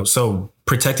 you know, so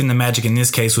protecting the magic in this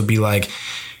case would be like,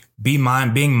 being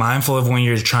mindful of when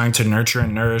you're trying to nurture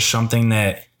and nourish something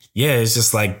that, it's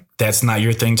just like, that's not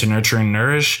your thing to nurture and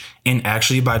nourish. And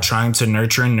actually, by trying to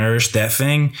nurture and nourish that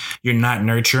thing, you're not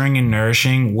nurturing and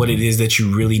nourishing what it is that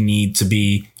you really need to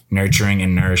be nurturing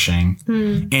and nourishing.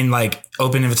 And like,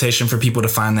 open invitation for people to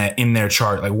find that in their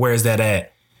chart. Like, where is that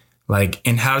at? Like,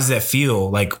 and how does that feel?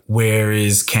 Like, where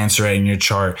is Cancer at in your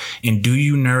chart? And do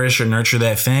you nourish or nurture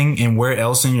that thing? And where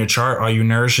else in your chart are you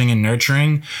nourishing and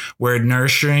nurturing? Where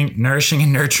nourishing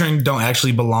and nurturing don't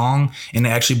actually belong, and they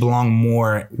actually belong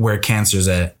more where Cancer's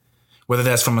at. Whether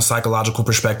that's from a psychological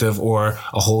perspective or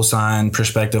a whole sign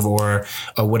perspective or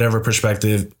a whatever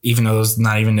perspective, even though it's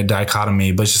not even a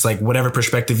dichotomy, but it's just like whatever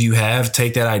perspective you have,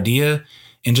 take that idea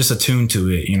and just attune to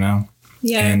it, you know?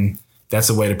 Yeah. And that's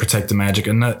a way to protect the magic.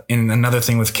 And another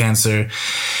thing with Cancer,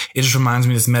 it just reminds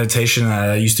me of this meditation that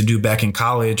I used to do back in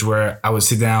college where I would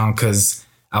sit down because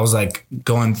I was like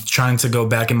trying to go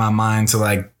back in my mind to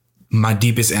like my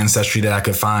deepest ancestry that I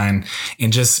could find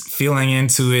and just feeling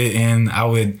into it. And I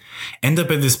would end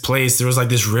up at this place. There was like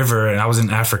this river and I was in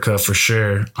Africa for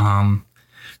sure.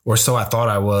 Or so I thought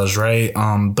I was, right?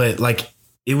 But like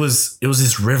it was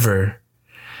this river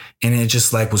and it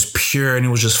just like was pure and it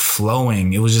was just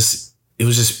flowing. It was just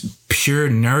pure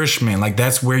nourishment. Like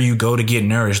that's where you go to get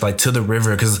nourished, like to the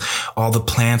river, because all the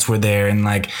plants were there and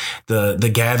like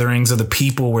the gatherings of the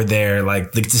people were there.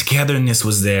 Like the togetherness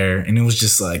was there. And it was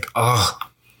just like, oh,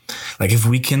 like if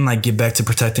we can like get back to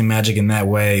protecting magic in that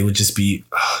way, it would just be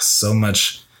so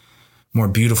much more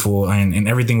beautiful and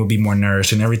everything would be more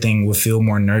nourished and everything would feel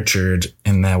more nurtured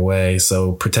in that way.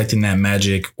 So protecting that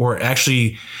magic or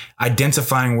actually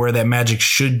identifying where that magic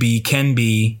should be, can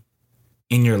be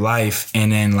in your life and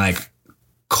then like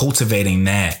cultivating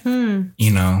that,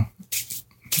 you know?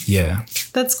 Yeah.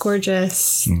 That's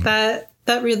gorgeous. That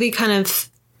really kind of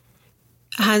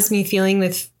has me feeling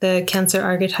with the Cancer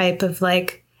archetype of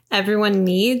like everyone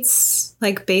needs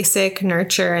like basic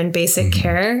nurture and basic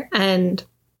care. And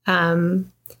I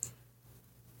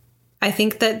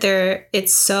think that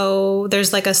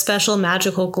there's like a special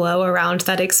magical glow around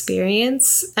that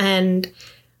experience. And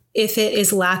if it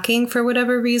is lacking for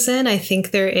whatever reason, I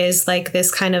think there is like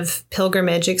this kind of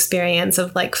pilgrimage experience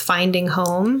of like finding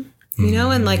home, you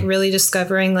know, and like really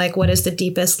discovering like what is the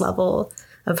deepest level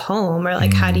of home or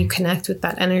like how do you connect with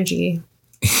that energy?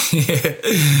 Yeah.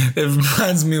 It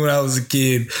reminds me when I was a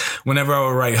kid, whenever I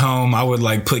would write home, I would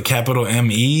like put capital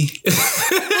M-E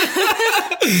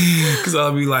because I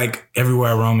would be like,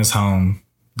 everywhere I roam is home.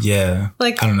 Yeah.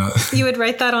 Like, I don't know. You would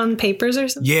write that on papers or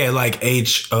something? Yeah, like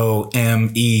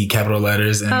HOME, capital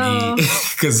letters, M-E,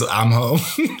 because I'm home.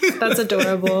 That's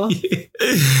adorable. Yeah.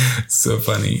 So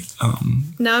funny.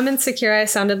 Now I'm insecure. I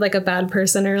sounded like a bad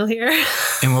person earlier.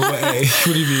 In what way?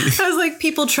 What do you mean? I was like,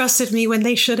 people trusted me when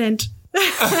they shouldn't.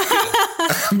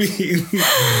 I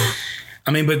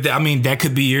mean, that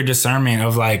could be your discernment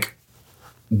of like,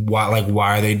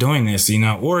 why are they doing this, you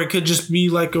know? Or it could just be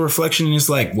like a reflection and it's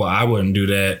like, well, I wouldn't do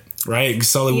that, right?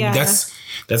 So yeah. That's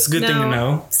a good thing to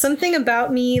know. Something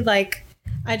about me, like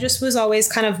I just was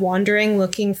always kind of wandering,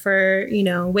 looking for, you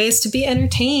know, ways to be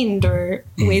entertained or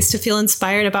ways to feel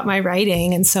inspired about my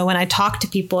writing. And so when I talk to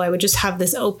people, I would just have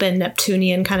this open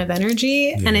Neptunian kind of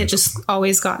energy and it just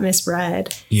always got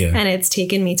misread. Yeah. And it's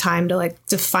taken me time to like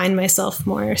define myself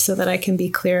more so that I can be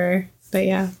clearer. But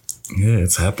yeah. Yeah,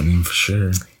 it's happening for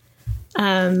sure.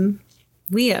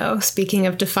 Leo, speaking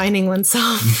of defining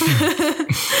oneself.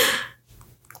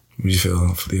 What do you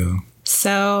feel, Leo?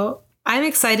 So I'm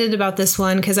excited about this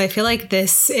one because I feel like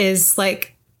this is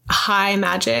like high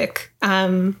magic.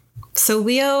 So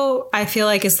Leo, I feel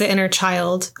like is the inner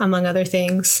child, among other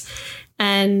things.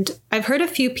 And I've heard a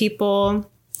few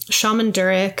people, Shaman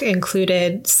Durek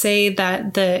included, say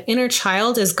that the inner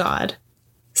child is God.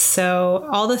 So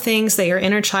all the things that your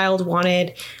inner child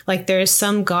wanted, like there is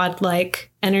some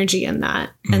godlike energy in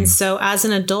that. And so as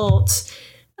an adult,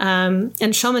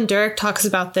 and Shaman Durek talks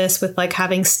about this with like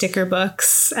having sticker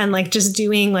books and like just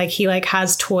doing like he like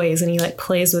has toys and he like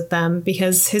plays with them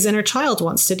because his inner child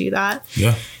wants to do that.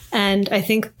 Yeah. And I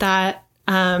think that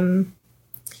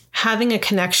having a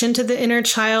connection to the inner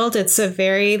child, it's a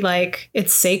very like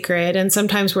it's sacred. And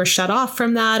sometimes we're shut off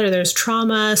from that or there's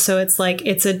trauma. So it's like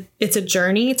it's a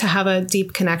journey to have a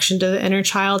deep connection to the inner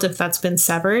child if that's been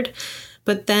severed.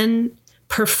 But then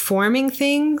performing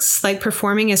things, like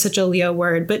performing is such a Leo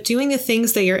word, but doing the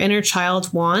things that your inner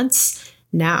child wants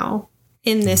now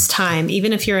in this time,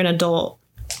 even if you're an adult,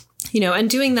 you know, and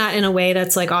doing that in a way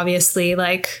that's like obviously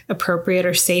like appropriate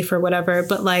or safe or whatever.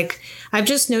 But like, I've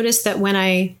just noticed that when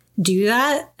I do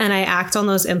that and I act on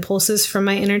those impulses from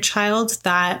my inner child,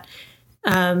 that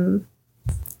I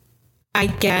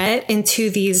get into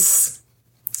these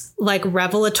like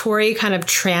revelatory kind of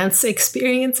trance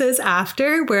experiences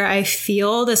after where I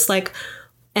feel this like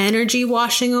energy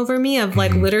washing over me of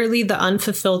like literally the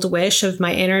unfulfilled wish of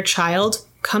my inner child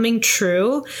coming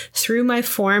true through my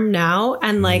form now,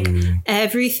 and like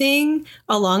everything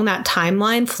along that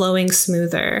timeline flowing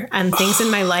smoother, and things in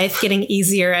my life getting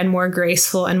easier and more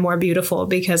graceful and more beautiful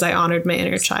because I honored my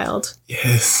inner child.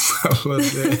 Yes, I love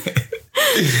that.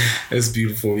 That's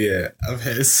beautiful. Yeah, I've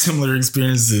had similar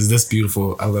experiences. That's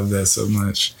beautiful. I love that so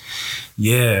much.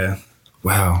 Yeah.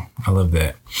 Wow. I love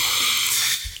that.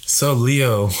 So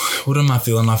Leo, what am I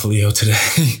feeling off of Leo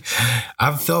today?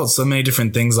 I've felt so many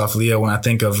different things off Leo when I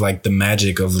think of like the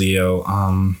magic of Leo.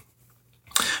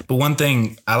 But one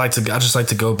thing I just like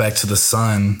to go back to the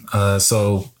sun.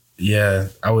 So yeah,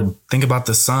 I would think about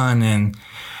the sun and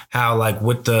how like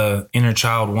what the inner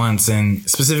child wants. And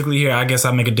specifically here, I guess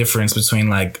I make a difference between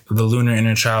like the lunar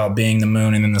inner child being the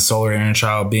moon and then the solar inner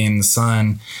child being the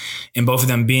sun, and both of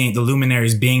them being the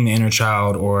luminaries being the inner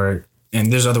child,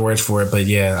 and there's other words for it, but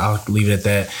yeah, I'll leave it at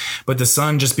that. But the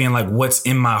sun just being like what's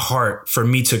in my heart for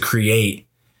me to create,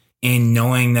 and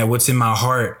knowing that what's in my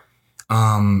heart,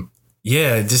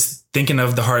 just thinking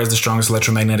of the heart as the strongest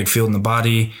electromagnetic field in the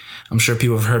body. I'm sure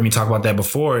people have heard me talk about that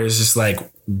before. It's just like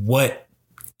what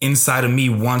inside of me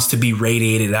wants to be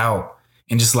radiated out,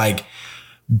 and just like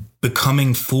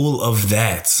becoming full of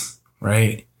that,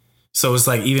 right? So it's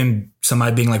like even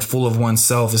somebody being like full of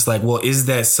oneself, it's like, well, is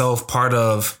that self part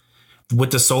of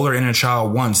what the solar inner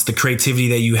child wants, the creativity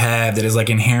that you have that is like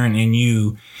inherent in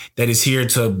you, that is here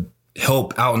to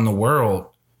help out in the world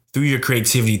through your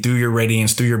creativity, through your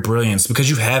radiance, through your brilliance, because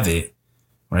you have it,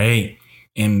 right?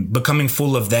 And becoming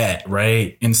full of that,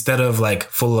 right? Instead of like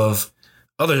full of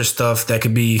other stuff that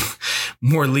could be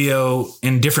more Leo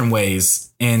in different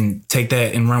ways, and take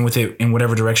that and run with it in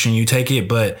whatever direction you take it.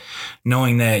 But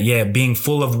knowing that, yeah, being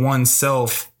full of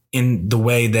oneself in the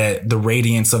way that the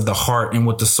radiance of the heart and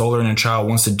what the solar inner child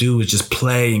wants to do is just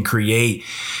play and create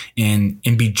and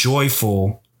be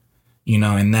joyful, you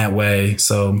know, in that way.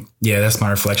 So yeah, that's my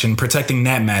reflection. Protecting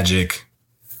that magic.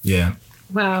 Yeah.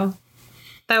 Wow.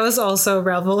 That was also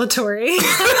revelatory.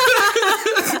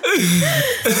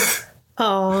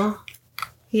 Oh,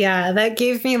 yeah. That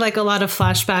gave me like a lot of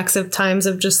flashbacks of times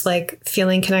of just like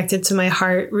feeling connected to my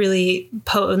heart really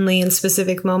potently in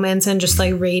specific moments, and just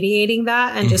like radiating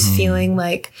that, and just feeling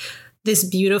like this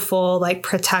beautiful, like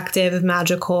protective,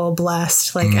 magical,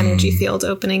 blessed, like energy field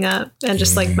opening up, and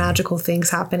just like magical things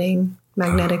happening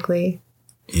magnetically.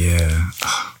 Yeah.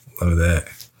 Love that.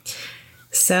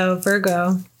 So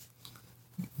Virgo.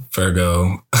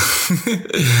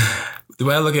 The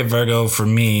way I look at Virgo for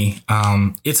me,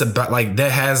 it's about like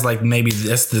that has like maybe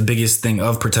that's the biggest thing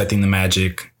of protecting the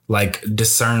magic, like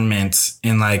discernment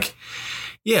and like,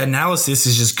 yeah, analysis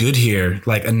is just good here.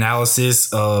 Like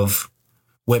analysis of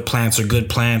what plants are good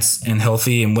plants and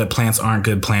healthy, and what plants aren't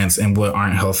good plants and what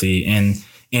aren't healthy,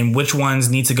 and which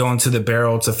ones need to go into the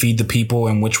barrel to feed the people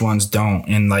and which ones don't.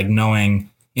 And like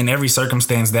knowing in every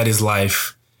circumstance that is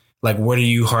life. Like, what are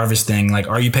you harvesting? Like,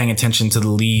 are you paying attention to the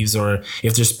leaves, or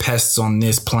if there's pests on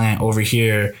this plant over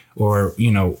here, or, you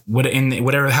know,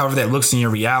 however that looks in your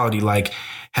reality, like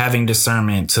having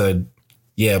discernment to,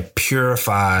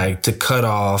 purify, to cut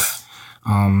off,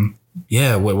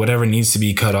 whatever needs to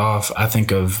be cut off. I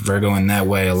think of Virgo in that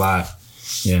way a lot.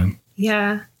 Yeah.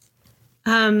 Yeah.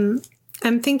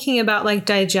 I'm thinking about like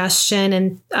digestion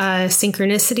and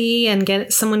synchronicity,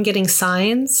 and someone getting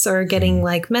signs or getting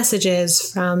like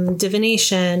messages from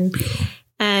divination.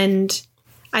 And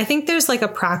I think there's like a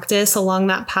practice along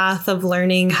that path of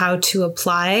learning how to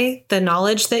apply the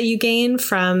knowledge that you gain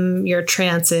from your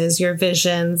trances, your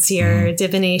visions, your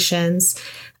divinations,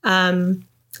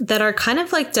 that are kind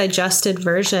of like digested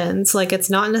versions. Like it's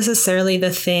not necessarily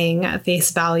the thing at face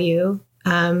value.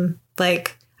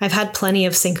 Like I've had plenty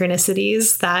of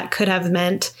synchronicities that could have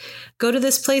meant go to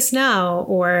this place now,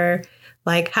 or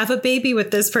like have a baby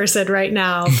with this person right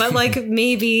now. But like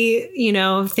maybe, you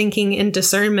know, thinking in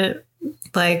discernment,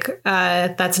 like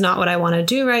that's not what I want to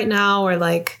do right now, or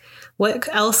like what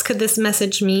else could this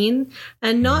message mean?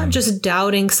 And not just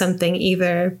doubting something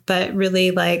either, but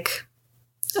really like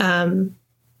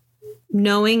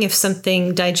knowing if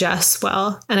something digests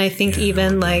well. And I think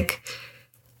even like,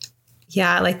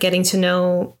 like getting to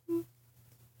know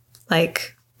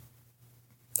like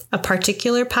a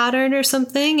particular pattern or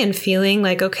something, and feeling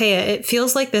like, okay, it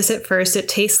feels like this at first, it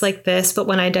tastes like this, but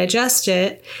when I digest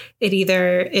it, it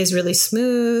either is really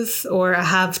smooth or I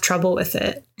have trouble with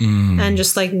it. And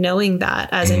just like knowing that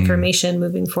as information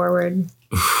moving forward.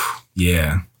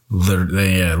 Yeah.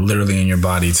 Literally in your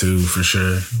body too, for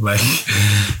sure. Like,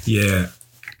 yeah.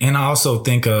 And I also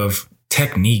think of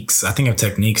techniques. I think of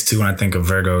techniques too when I think of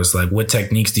Virgos. Like, what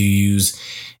techniques do you use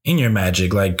in your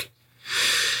magic? Like,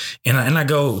 And I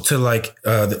go to like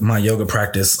my yoga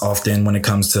practice often when it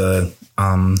comes to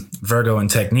Virgo and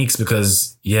techniques,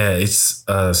 because it's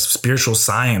spiritual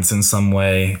science in some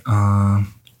way.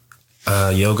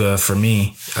 Yoga for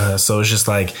me. So it's just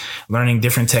like learning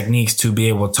different techniques to be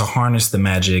able to harness the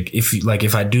magic.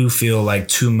 If I do feel like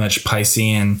too much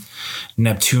Piscean,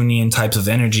 Neptunian types of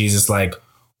energies, it's like,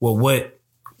 well, what,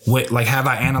 like, have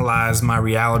I analyzed my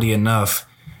reality enough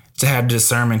to have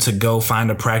discernment to go find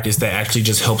a practice that actually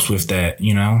just helps with that,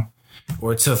 you know,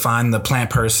 or to find the plant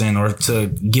person or to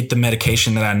get the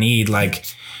medication that I need. Like,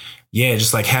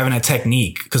 just like having a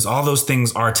technique, because all those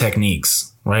things are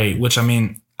techniques, right? Which, I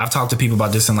mean, I've talked to people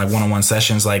about this in like one-on-one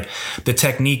sessions, like the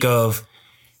technique of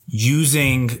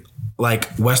using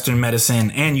like Western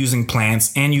medicine and using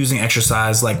plants and using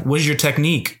exercise. Like, what's your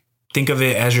technique? Think of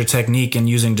it as your technique and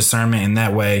using discernment in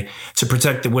that way to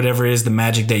protect whatever is the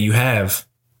magic that you have.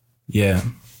 Yeah.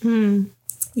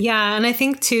 Yeah. And I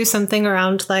think too, something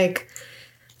around like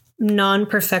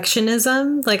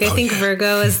non-perfectionism. Like, I think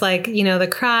Virgo is like, you know, the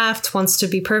craft wants to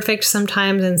be perfect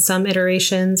sometimes in some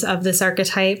iterations of this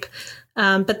archetype.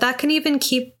 But that can even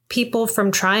keep people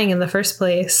from trying in the first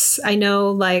place. I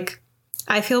know, like,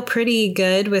 I feel pretty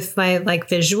good with my like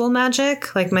visual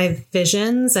magic, like my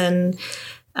visions and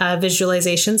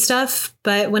visualization stuff.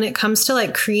 But when it comes to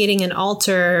like creating an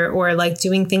altar or like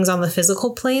doing things on the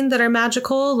physical plane that are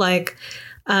magical, like,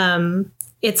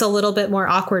 it's a little bit more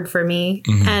awkward for me.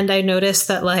 Mm-hmm. And I noticed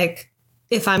that, like,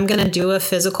 if I'm going to do a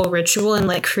physical ritual and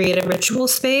like create a ritual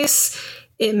space,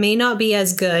 it may not be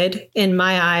as good in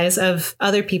my eyes of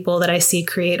other people that I see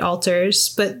create altars,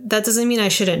 but that doesn't mean I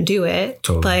shouldn't do it.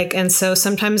 Totally. Like, and so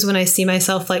sometimes when I see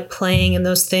myself like playing in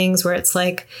those things where it's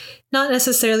like not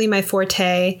necessarily my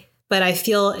forte, but I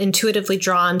feel intuitively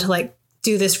drawn to like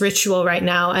do this ritual right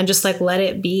now and just like let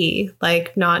it be,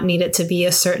 like not need it to be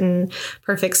a certain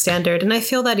perfect standard. And I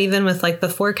feel that even with like the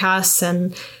forecasts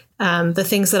and the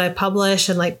things that I publish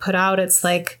and like put out, it's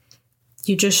like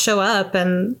you just show up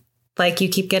and like you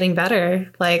keep getting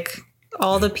better. Like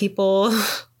all the people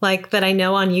like that I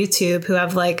know on YouTube who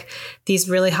have like these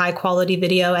really high quality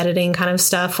video editing kind of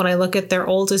stuff, when I look at their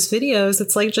oldest videos,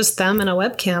 it's like just them and a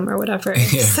webcam or whatever.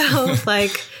 Yeah. So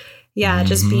like,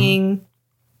 just being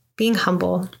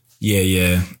humble.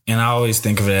 Yeah. And I always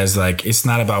think of it as like, it's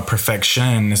not about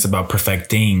perfection, it's about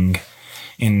perfecting,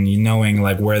 and knowing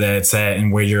like where that's at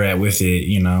and where you're at with it,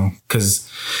 you know, because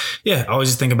I always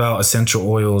just think about essential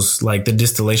oils, like the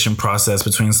distillation process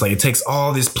between, it's like it takes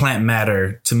all this plant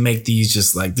matter to make these,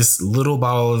 just like this little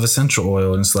bottle of essential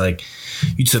oil. And it's like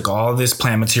you took all this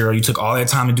plant material, you took all that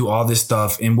time to do all this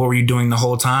stuff. And what were you doing the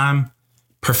whole time?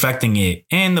 Perfecting it.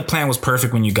 And the plant was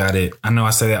perfect when you got it. I know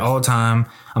I say that all the time.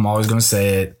 I'm always going to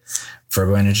say it.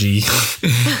 Virgo energy.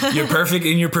 You're perfect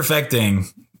and you're perfecting.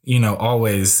 You know,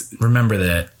 always remember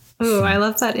that. Oh, I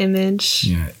love that image.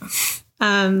 Yeah.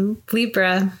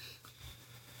 Libra.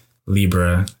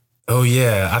 Oh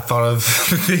yeah, I thought of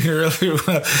the thing earlier.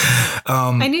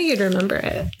 I knew you'd remember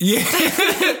it.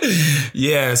 Yeah.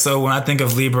 Yeah. So when I think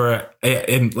of Libra,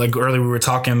 and like earlier we were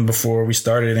talking before we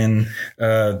started, and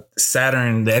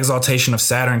Saturn, the exaltation of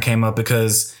Saturn came up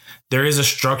because there is a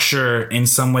structure in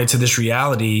some way to this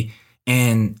reality,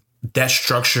 and that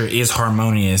structure is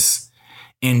harmonious.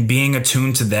 And being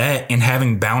attuned to that and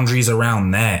having boundaries around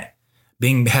that,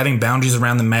 having boundaries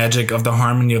around the magic of the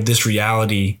harmony of this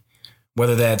reality,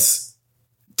 whether that's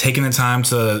taking the time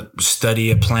to study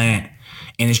a plant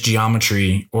and its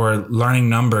geometry or learning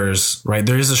numbers, right?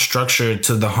 There is a structure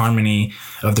to the harmony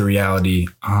of the reality.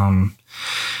 And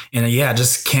I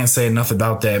just can't say enough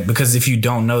about that, because if you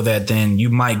don't know that, then you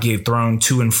might get thrown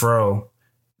to and fro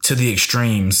to the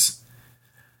extremes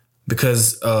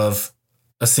because of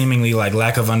a seemingly like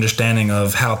lack of understanding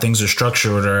of how things are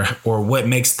structured, or what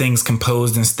makes things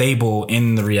composed and stable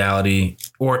in the reality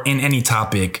or in any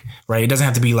topic, right? It doesn't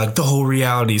have to be like the whole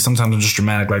reality. Sometimes I'm just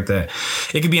dramatic like that.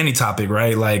 It could be any topic,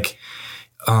 right? Like,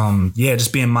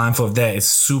 just being mindful of that is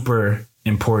super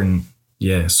important.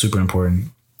 Yeah, super important.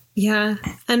 Yeah.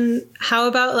 And how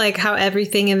about like how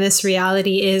everything in this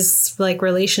reality is like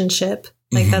relationship?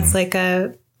 Like that's like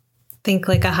a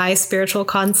high spiritual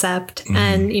concept.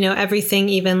 And, you know, everything,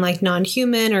 even like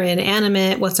non-human or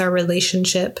inanimate, what's our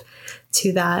relationship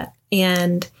to that?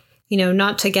 And, you know,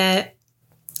 not to get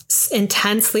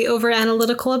intensely over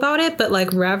analytical about it, but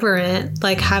like reverent,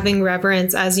 like having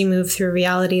reverence as you move through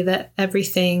reality, that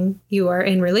everything you are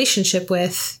in relationship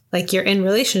with, like you're in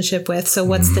relationship with. So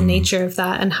what's the nature of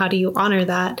that, and how do you honor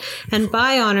that? And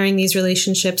by honoring these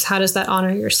relationships, how does that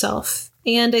honor yourself?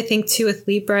 And I think too with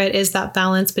Libra, it is that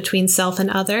balance between self and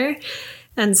other.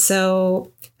 And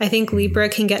so I think Libra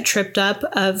can get tripped up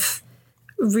of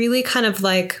really kind of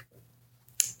like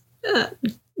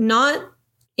not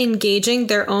engaging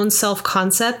their own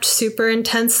self-concept super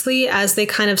intensely as they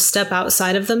kind of step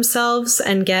outside of themselves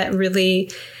and get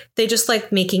really, they just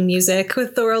like making music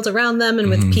with the world around them and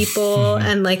with people,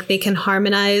 and like they can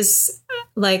harmonize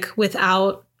like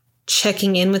without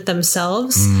checking in with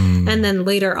themselves. And then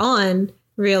later on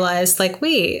realize like,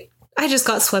 wait, I just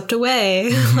got swept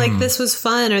away. Like this was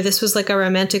fun, or this was like a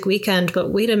romantic weekend,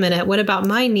 but wait a minute, what about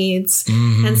my needs?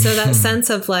 And so that sense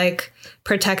of like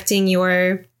protecting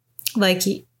your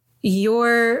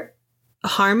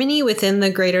harmony within the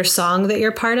greater song that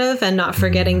you're part of, and not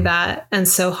forgetting that. And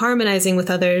so harmonizing with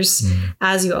others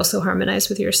as you also harmonize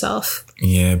with yourself.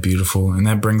 Yeah, beautiful. And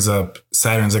that brings up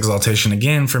Saturn's exaltation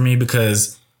again for me,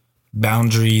 because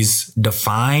boundaries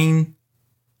define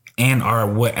and are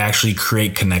what actually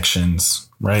create connections,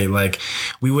 right? Like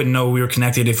we wouldn't know we were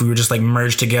connected if we were just like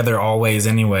merged together always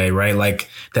anyway, right? Like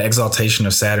the exaltation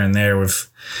of Saturn there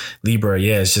with Libra.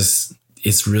 Yeah,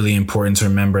 it's really important to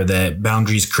remember that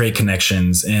boundaries create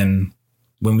connections. And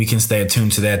when we can stay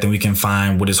attuned to that, then we can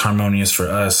find what is harmonious for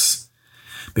us,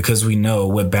 because we know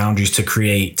what boundaries to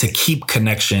create, to keep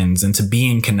connections and to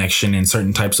be in connection in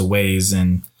certain types of ways.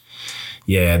 And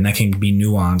yeah, and that can be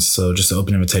nuanced. So just an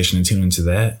open invitation to tune into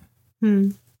that.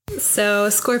 So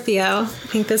Scorpio, I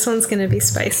think this one's going to be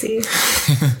spicy.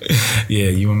 Yeah,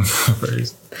 you want to go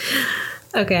first?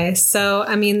 Okay. So,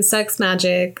 I mean, sex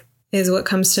magic is what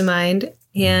comes to mind.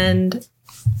 And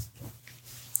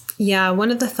yeah,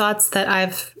 one of the thoughts that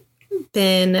I've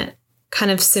been kind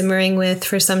of simmering with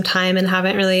for some time and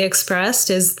haven't really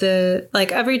expressed is the,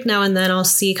 like every now and then I'll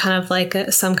see kind of like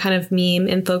some kind of meme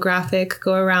infographic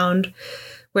go around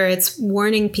where it's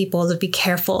warning people to be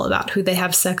careful about who they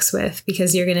have sex with,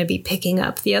 because you're going to be picking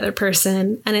up the other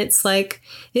person. And it's like,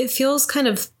 it feels kind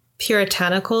of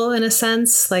puritanical in a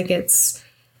sense, like it's,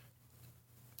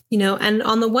 you know, and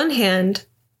on the one hand,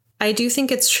 I do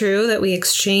think it's true that we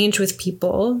exchange with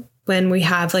people when we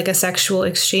have like a sexual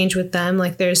exchange with them.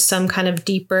 Like there's some kind of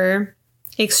deeper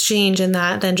exchange in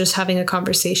that than just having a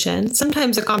conversation.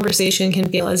 Sometimes a conversation can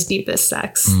feel as deep as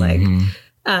sex.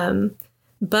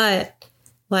 But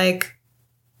like,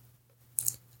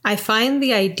 I find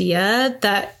the idea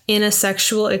that in a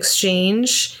sexual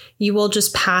exchange, you will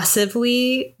just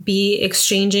passively be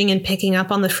exchanging and picking up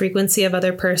on the frequency of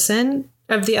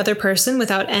the other person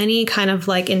without any kind of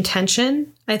like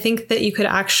intention. I think that you could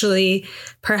actually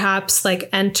perhaps like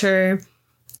enter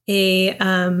a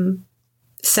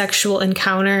sexual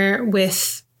encounter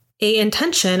with a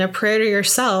intention, a prayer to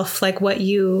yourself, like what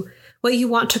you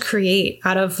want to create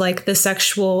out of like the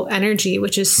sexual energy,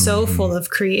 which is so full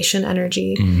of creation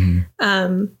energy.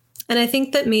 And I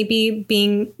think that maybe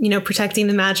being, you know, protecting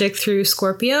the magic through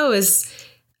Scorpio is,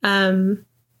 on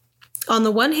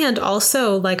the one hand,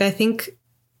 also like, I think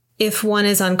if one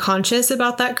is unconscious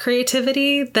about that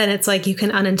creativity, then it's like you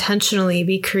can unintentionally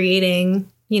be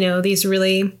creating, you know, these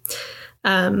really,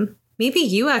 maybe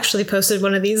you actually posted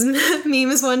one of these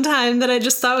memes one time that I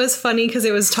just thought was funny, because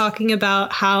it was talking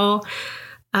about how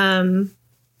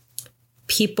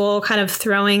people kind of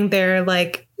throwing their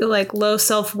like low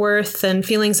self-worth and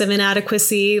feelings of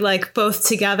inadequacy, like both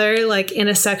together, like in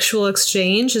a sexual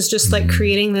exchange, is just like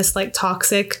creating this like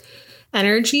toxic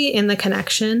energy in the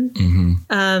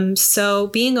connection. So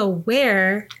being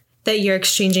aware that you're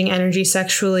exchanging energy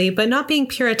sexually, but not being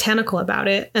puritanical about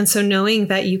it. And so knowing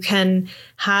that you can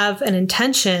have an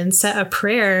intention, set a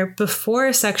prayer before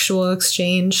a sexual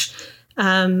exchange.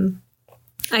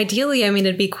 Ideally, I mean,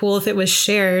 it'd be cool if it was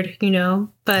shared, you know,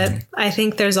 but I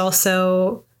think there's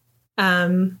also,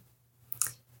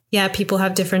 people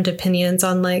have different opinions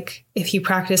on like, if you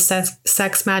practice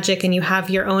sex magic and you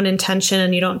have your own intention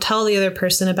and you don't tell the other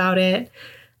person about it,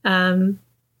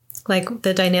 like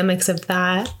the dynamics of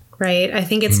that. Right. I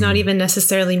think it's not even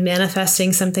necessarily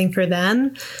manifesting something for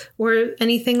them or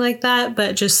anything like that,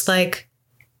 but just like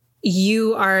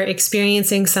you are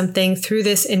experiencing something through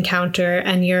this encounter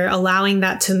and you're allowing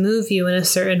that to move you in a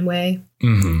certain way.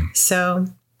 So.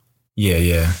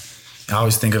 Yeah. I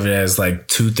always think of it as like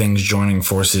two things joining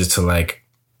forces to like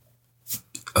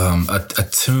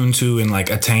attune to and like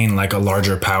attain like a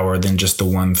larger power than just the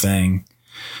one thing.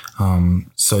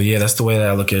 So yeah, that's the way that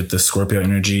I look at the Scorpio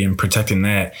energy and protecting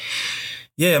that.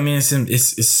 Yeah, I mean,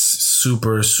 it's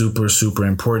super, super, super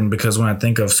important, because when I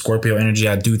think of Scorpio energy,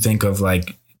 I do think of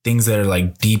like things that are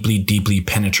like deeply, deeply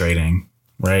penetrating,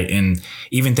 right? And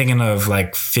even thinking of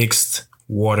like fixed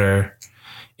water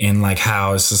and like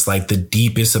how it's just like the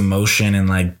deepest emotion, and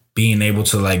like being able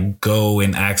to like go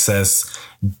and access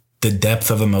the depth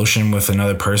of emotion with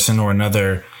another person or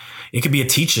another. It could be a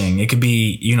teaching. It could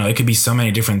be, you know, it could be so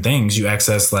many different things. You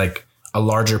access like a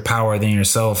larger power than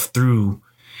yourself through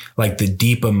like the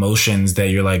deep emotions that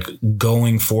you're like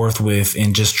going forth with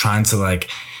and just trying to like,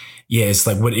 yeah, it's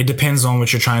like it depends on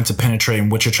what you're trying to penetrate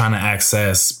and what you're trying to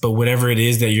access. But whatever it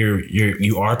is that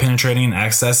you are penetrating and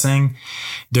accessing,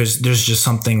 there's just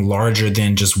something larger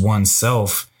than just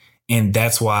oneself. And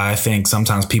that's why I think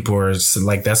sometimes people are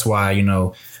like, that's why,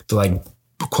 to like,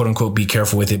 quote unquote, be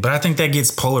careful with it. But I think that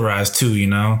gets polarized too,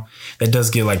 that does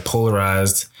get like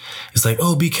polarized. It's like,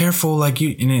 oh, be careful. Like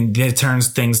and then it turns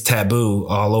things taboo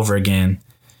all over again.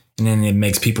 And then it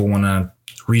makes people want to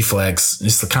reflex.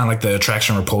 It's kind of like the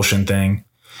attraction repulsion thing.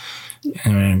 I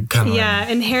mean,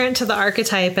 inherent to the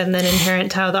archetype and then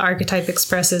inherent to how the archetype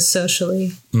expresses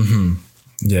socially. Mm-hmm.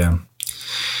 Yeah.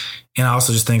 And I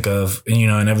also just think of, in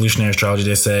evolutionary astrology,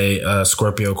 they say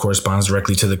Scorpio corresponds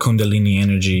directly to the Kundalini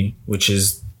energy, which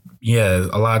is, a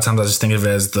lot of times I just think of it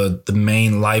as the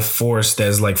main life force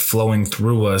that's like flowing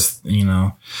through us,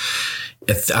 I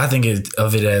think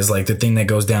of it as like the thing that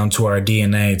goes down to our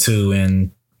DNA too.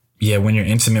 And when you're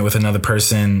intimate with another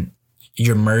person,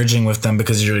 you're merging with them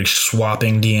because you're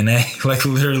swapping DNA, like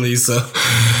literally. So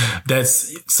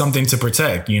that's something to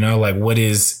protect, like what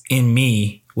is in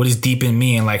me. What is deep in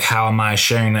me and like how am I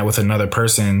sharing that with another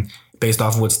person based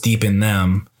off of what's deep in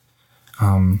them?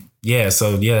 That's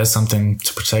something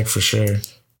to protect for sure.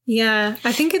 Yeah,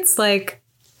 I think it's like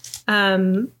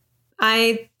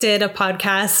I did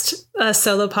a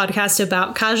solo podcast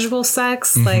about casual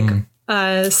sex like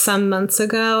some months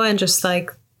ago, and just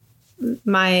like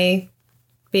my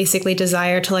basically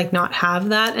desire to like not have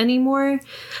that anymore.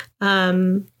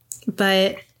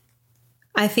 But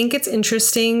I think it's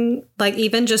interesting, like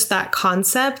even just that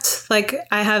concept, like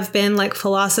I have been like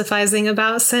philosophizing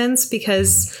about since,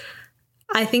 because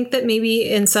I think that maybe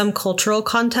in some cultural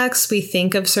contexts, we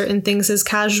think of certain things as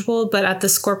casual, but at the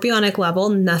scorpionic level,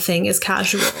 nothing is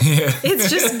casual. Yeah. It's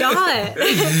just not.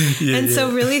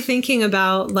 So really thinking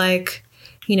about like,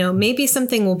 maybe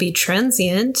something will be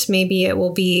transient, maybe it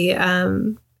will be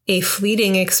a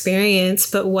fleeting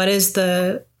experience, but what is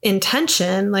the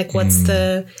intention? Like what's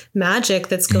the magic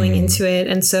that's going into it?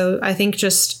 And so I think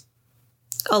just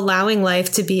allowing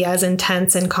life to be as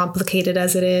intense and complicated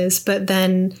as it is, but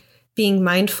then being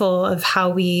mindful of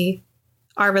how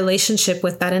our relationship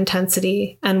with that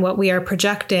intensity and what we are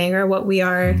projecting or what we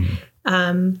are,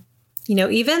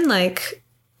 even like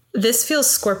this feels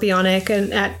scorpionic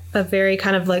and at a very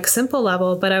kind of like simple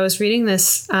level, but I was reading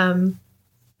this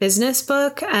business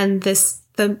book, and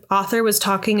the author was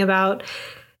talking about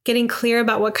getting clear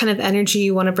about what kind of energy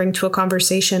you want to bring to a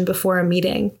conversation before a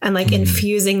meeting and like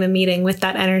infusing the meeting with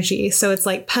that energy. So it's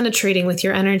like penetrating with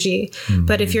your energy.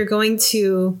 But if you're going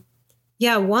to,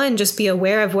 just be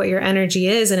aware of what your energy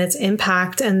is and its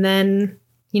impact, and then,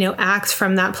 act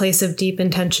from that place of deep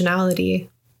intentionality.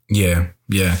 Yeah.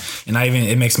 Yeah. And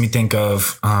it makes me think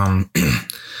of,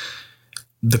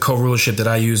 the co-rulership that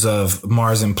I use of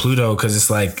Mars and Pluto, because it's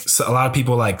like a lot of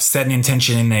people like set an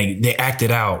intention and they act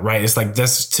it out, right? It's like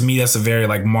to me that's a very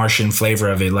like Martian flavor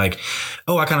of it. Like,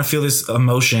 oh, I kind of feel this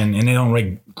emotion, and they don't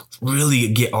like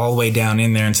really get all the way down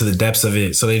in there into the depths of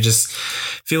it. So they just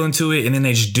feel into it and then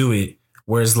they just do it.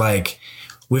 Whereas like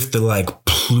with the like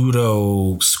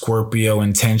Pluto Scorpio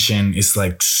intention, it's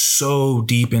like so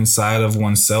deep inside of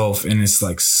oneself, and it's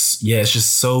like it's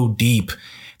just so deep.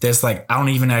 That's like, I don't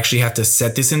even actually have to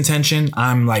set this intention.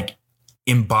 I'm like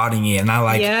embodying it. And I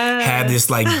like have this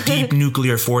like deep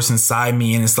nuclear force inside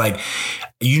me. And it's like,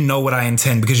 what I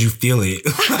intend because you feel it.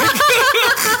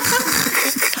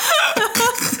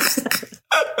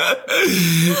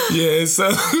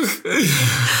 So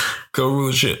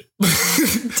co-rulership.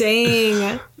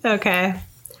 Dang. Okay.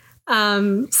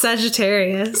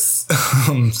 Sagittarius.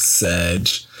 Sag.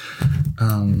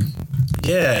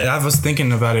 I was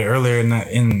thinking about it earlier, and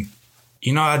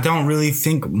I don't really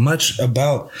think much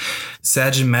about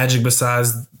Sag and magic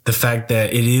besides the fact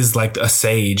that it is like a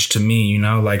sage to me,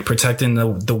 like protecting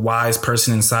the wise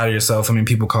person inside of yourself. I mean,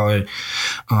 people call it,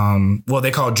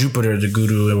 they call Jupiter the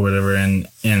guru or whatever, and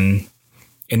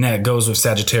that goes with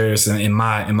Sagittarius in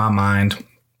my mind.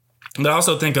 But I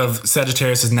also think of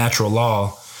Sagittarius as natural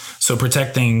law, so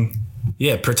protecting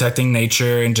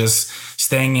nature and just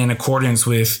staying in accordance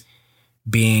with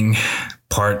being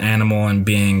part animal and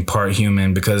being part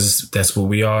human, because that's what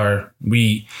we are.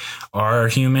 We are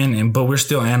human, but we're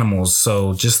still animals.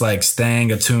 So just like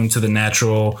staying attuned to the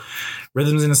natural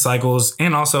rhythms and the cycles.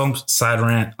 And also, side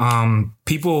rant,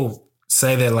 people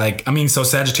say that so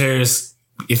Sagittarius,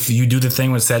 if you do the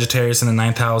thing with Sagittarius in the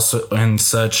 9th house and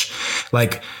such,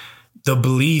 like the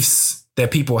beliefs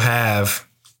that people have,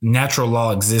 natural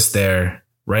law exists there,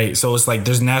 right? So it's like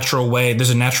there's a natural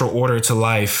order to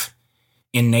life.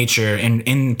 in nature, and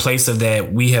in place of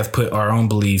that, we have put our own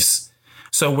beliefs.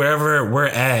 So wherever we're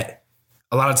at,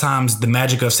 a lot of times the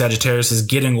magic of Sagittarius is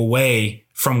getting away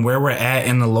from where we're at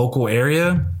in the local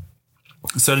area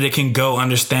so that it can go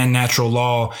understand natural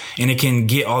law, and it can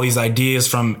get all these ideas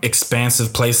from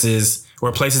expansive places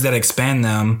or places that expand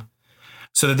them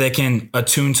so that they can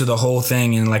attune to the whole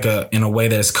thing in a way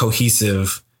that is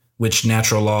cohesive, which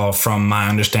natural law, from my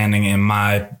understanding and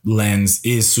my lens,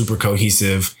 is super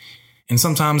cohesive. And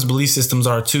sometimes belief systems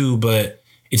are too, but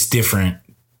it's different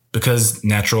because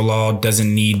natural law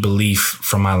doesn't need belief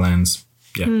from my lens.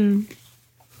 Yeah.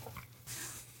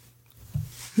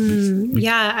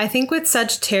 Yeah, I think with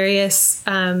Sagittarius,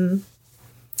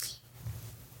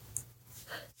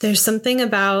 there's something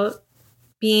about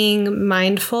being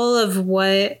mindful of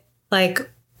what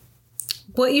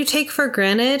you take for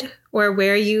granted or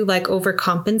where you like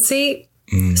overcompensate.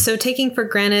 So taking for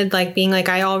granted, like being like,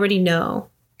 I already know.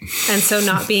 And so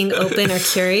not being open or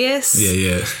curious.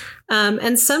 Yeah.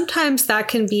 And sometimes that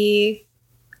can be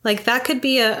like, that could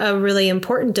be a really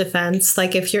important defense.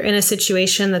 Like if you're in a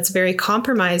situation that's very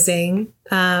compromising,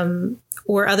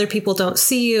 or other people don't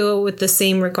see you with the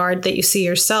same regard that you see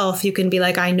yourself, you can be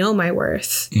like, I know my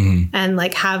worth, and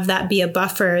like have that be a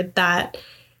buffer that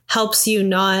helps you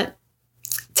not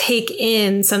take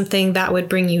in something that would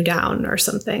bring you down or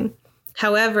something.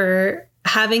 However,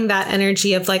 having that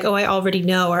energy of like, oh, I already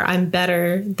know, or I'm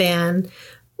better than,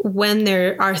 when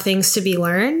there are things to be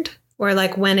learned, or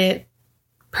like when it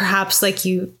perhaps like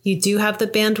you do have the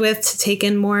bandwidth to take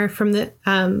in more from the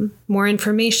more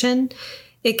information,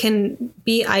 it can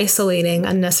be isolating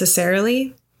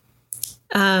unnecessarily.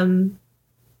 And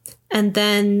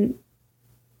then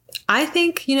I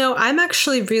think, I'm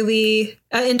actually really,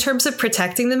 in terms of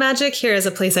protecting the magic, here is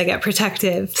a place I get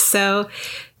protective. So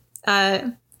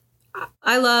I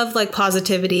love like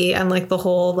positivity and like the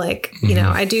whole, like,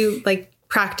 I do like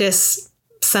practice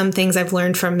some things I've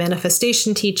learned from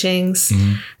manifestation teachings,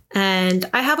 and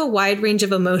I have a wide range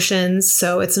of emotions.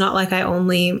 So it's not like I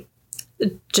only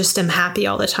just am happy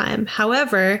all the time.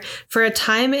 However, for a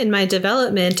time in my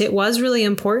development, it was really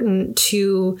important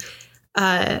to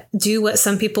do what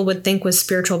some people would think was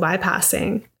spiritual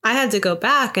bypassing. I had to go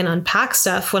back and unpack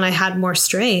stuff when I had more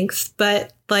strength,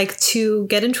 but like to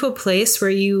get into a place where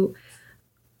you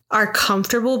are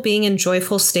comfortable being in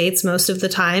joyful states most of the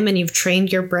time, and you've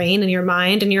trained your brain and your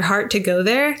mind and your heart to go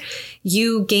there,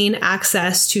 you gain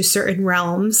access to certain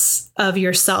realms of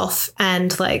yourself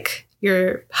and like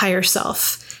your higher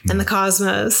self and the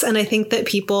cosmos. And I think that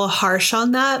people harsh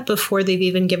on that before they've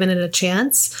even given it a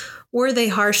chance, or they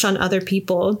harsh on other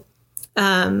people.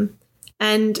 And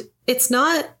it's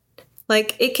not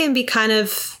like, it can be kind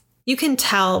of, you can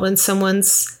tell when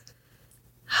someone's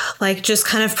like just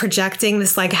kind of projecting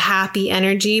this like happy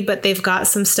energy, but they've got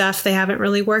some stuff they haven't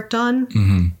really worked on.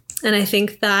 And I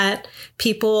think that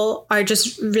people are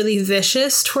just really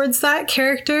vicious towards that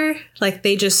character. Like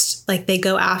they just like, they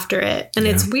go after it. And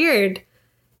it's weird.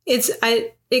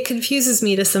 It confuses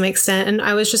me to some extent. And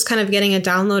I was just kind of getting a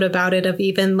download about it of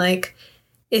even like,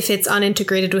 if it's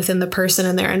unintegrated within the person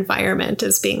and their environment,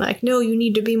 as being like, no, you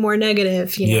need to be more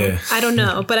negative. You know, I don't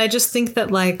know. But I just think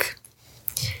that like,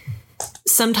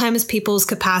 sometimes people's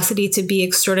capacity to be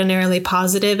extraordinarily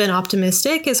positive and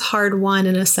optimistic is hard won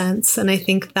in a sense. And I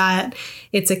think that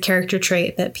it's a character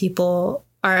trait that people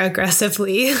are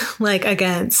aggressively like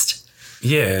against.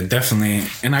 Yeah, definitely.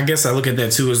 And I guess I look at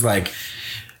that too as like,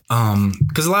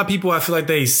 because a lot of people, I feel like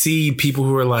they see people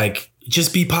who are like,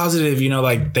 just be positive,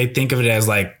 like they think of it as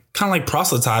like, kind of like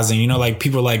proselytizing, like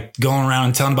people are like going around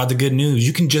and telling about the good news.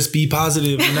 You can just be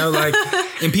positive, like,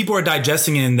 and people are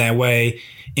digesting it in that way.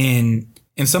 And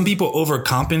some people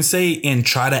overcompensate and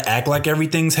try to act like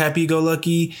everything's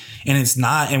happy-go-lucky, and it's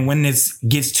not. And when it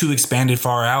gets too expanded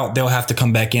far out, they'll have to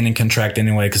come back in and contract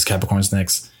anyway, because Capricorn's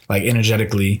next, like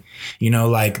energetically,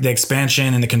 like the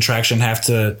expansion and the contraction have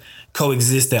to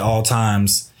coexist at all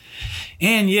times.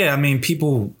 And yeah, I mean,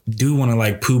 people do want to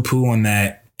like poo-poo on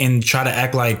that and try to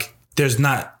act like there's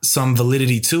not some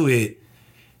validity to it.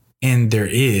 And there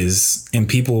is, and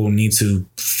people need to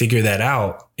figure that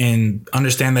out and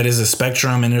understand that it's a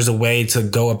spectrum and there's a way to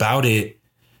go about it.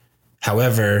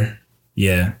 However,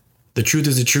 yeah, the truth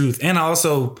is the truth. And I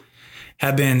also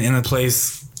have been in a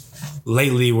place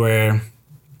lately where,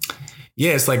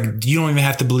 yeah, it's like, you don't even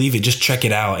have to believe it. Just check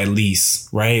it out at least,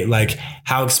 right? Like,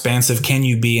 how expansive can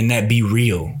you be and that be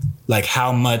real? Like,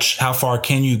 how far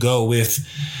can you go with,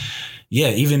 yeah,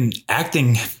 even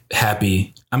acting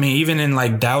happy? I mean, even in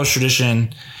like Taoist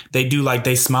tradition, they do like,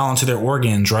 they smile into their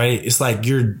organs, right? It's like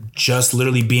you're just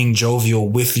literally being jovial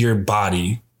with your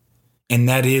body. And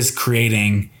that is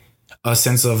creating a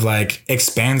sense of like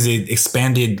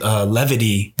expanded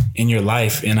levity in your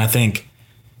life. And I think,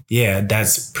 yeah,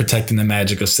 that's protecting the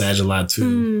magic of Sag a lot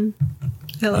too.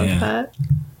 I love that.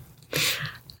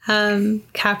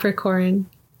 Capricorn.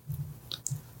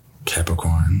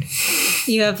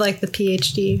 You have like the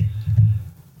PhD.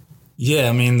 Yeah,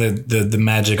 I mean the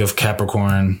magic of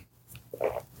Capricorn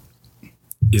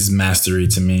is mastery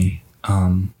to me.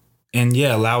 And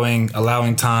yeah,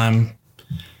 allowing time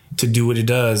to do what it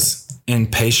does,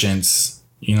 and patience,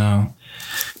 you know.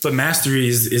 But mastery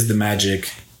is the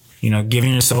magic, you know,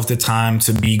 giving yourself the time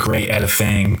to be great at a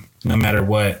thing, no matter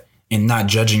what, and not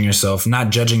judging yourself,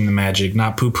 not judging the magic,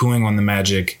 not poo-pooing on the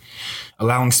magic,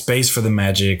 allowing space for the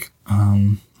magic.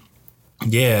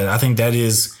 Yeah, I think that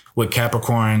is what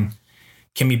Capricorn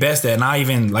can be best at. And I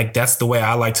even like, that's the way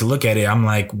I like to look at it. I'm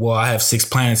like, well, I have 6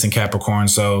 planets in Capricorn,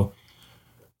 so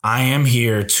I am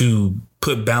here to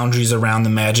put boundaries around the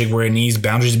magic where it needs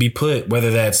boundaries to be put,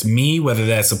 whether that's me, whether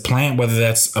that's a plant, whether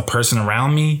that's a person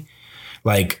around me.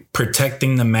 Like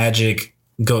protecting the magic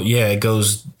it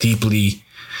goes deeply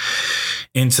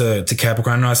into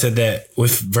Capricorn. I know I said that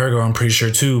with Virgo, I'm pretty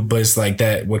sure too, but it's like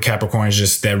that with Capricorn is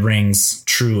just that rings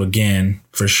true again,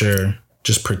 for sure.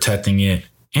 Just protecting it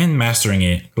and mastering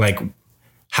it. Like,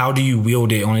 how do you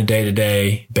wield it on a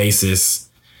day-to-day basis?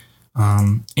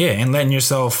 And letting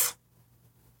yourself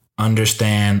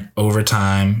understand over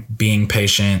time, being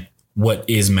patient, what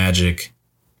is magic.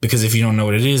 Because if you don't know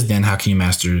what it is, then how can you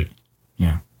master it?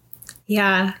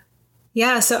 Yeah.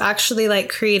 So actually like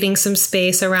creating some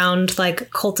space around like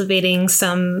cultivating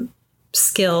some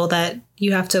skill that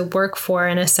you have to work for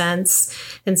in a sense,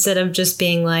 instead of just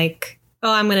being like,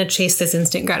 oh, I'm going to chase this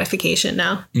instant gratification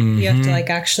now. Mm-hmm. You have to like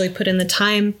actually put in the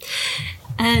time.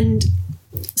 And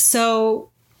so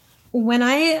when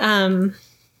I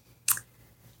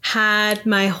had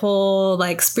my whole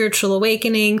like spiritual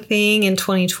awakening thing in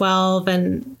 2012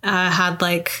 and had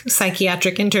like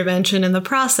psychiatric intervention in the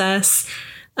process,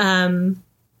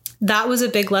 that was a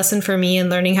big lesson for me in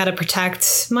learning how to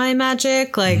protect my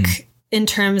magic. Like in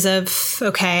terms of,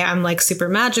 okay, I'm like super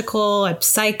magical, I'm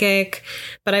psychic,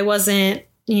 but I wasn't,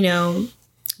 you know,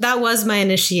 that was my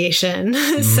initiation.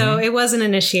 So it was an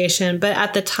initiation, but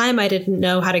at the time I didn't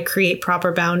know how to create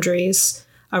proper boundaries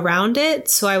around it.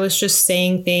 So I was just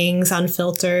saying things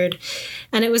unfiltered.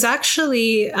 And it was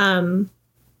actually, I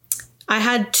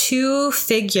had 2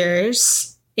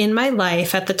 figures in my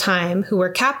life at the time who were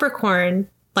Capricorn,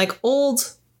 like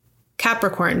old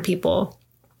Capricorn people,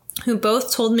 who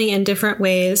both told me in different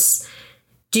ways,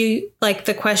 like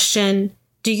the question,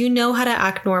 do you know how to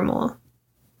act normal?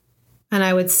 And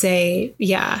I would say,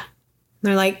 yeah. And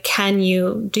they're like, can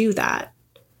you do that?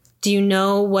 Do you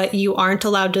know what you aren't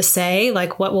allowed to say?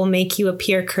 Like what will make you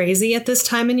appear crazy at this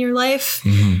time in your life?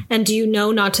 Mm-hmm. And do you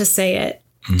know not to say it?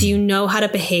 Mm-hmm. Do you know how to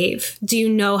behave? Do you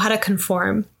know how to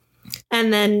conform?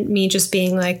 And then me just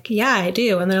being like, yeah, I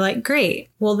do. And they're like, great.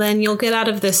 Well, then you'll get out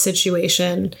of this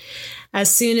situation as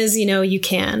soon as, you know, you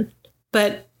can.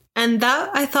 And that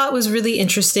I thought was really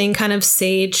interesting, kind of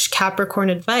sage Capricorn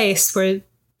advice, where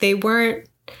they weren't,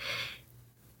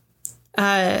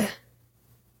 it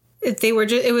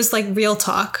was like real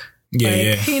talk.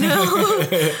 Yeah. Like, you know,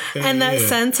 and that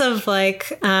sense of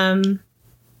like, I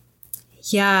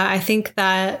think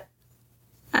that,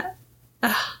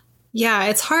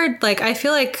 it's hard. Like, I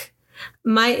feel like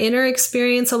my inner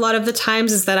experience a lot of the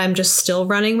times is that I'm just still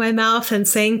running my mouth and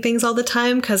saying things all the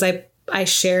time because I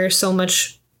share so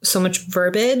much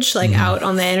verbiage like out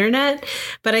on the internet,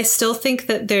 but I still think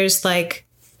that there's like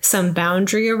some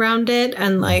boundary around it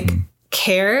and like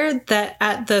care that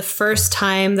at the first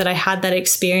time that I had that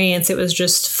experience, it was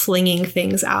just flinging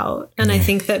things out. And I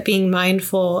think that being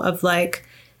mindful of like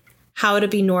how to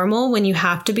be normal when you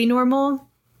have to be normal,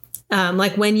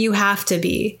 like when you have to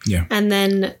be, and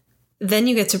then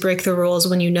you get to break the rules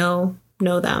when you know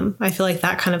them. I feel like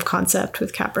that kind of concept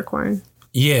with Capricorn.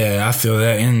 Yeah, I feel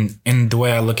that. And the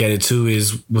way I look at it too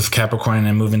is with Capricorn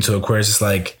and moving to Aquarius, it's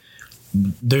like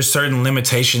there's certain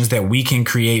limitations that we can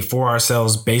create for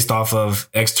ourselves based off of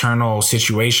external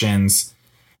situations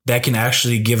that can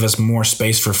actually give us more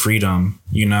space for freedom,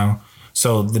 you know?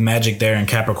 So the magic there in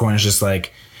Capricorn is just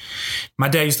like, my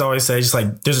dad used to always say, just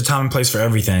like, there's a time and place for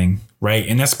everything, right?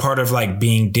 And that's part of like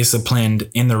being disciplined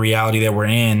in the reality that we're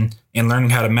in and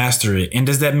learning how to master it. And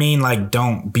does that mean like,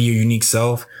 don't be your unique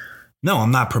self? No,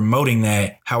 I'm not promoting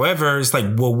that. However, it's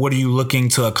like, well, what are you looking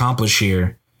to accomplish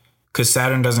here? Because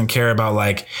Saturn doesn't care about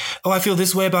like, oh, I feel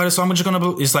this way about it, so I'm just going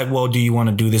to... It's like, well, do you want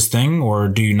to do this thing or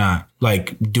do you not?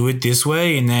 Like, do it this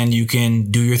way and then you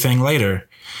can do your thing later.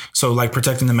 So like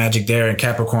protecting the magic there in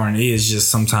Capricorn is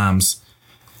just sometimes,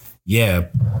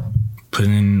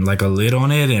 putting like a lid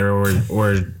on it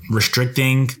or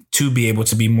restricting to be able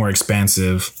to be more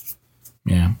expansive.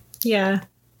 Yeah. Yeah.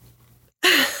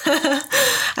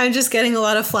 I'm just getting a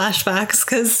lot of flashbacks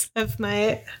because of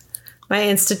my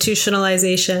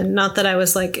institutionalization. Not that I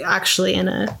was like actually in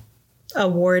a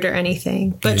ward or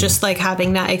anything, but just like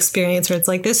having that experience where it's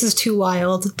like, this is too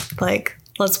wild. Like,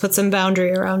 let's put some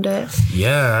boundary around it.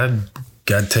 Yeah, I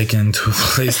got taken to a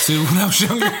place too when I was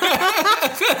younger.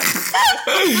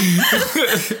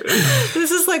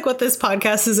 This is like what this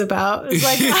podcast is about. It's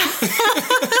like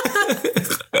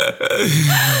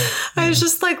I was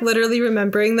just like literally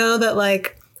remembering though that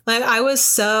like I was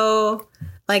so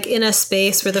like in a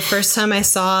space where the first time I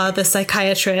saw the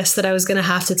psychiatrist that I was going to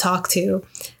have to talk to,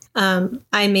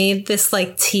 I made this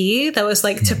like tea that was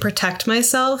like to protect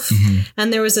myself. Mm-hmm.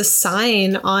 And there was a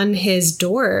sign on his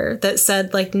door that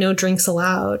said like no drinks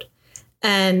allowed.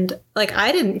 And like,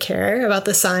 I didn't care about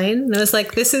the sign. And I was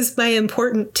like, this is my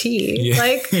important tea. Yeah.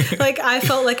 Like I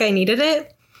felt like I needed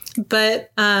it.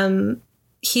 But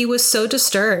he was so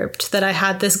disturbed that I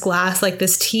had this glass, like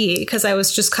this tea, because I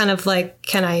was just kind of like,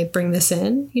 can I bring this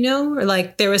in? You know, or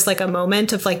like there was like a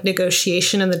moment of like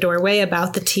negotiation in the doorway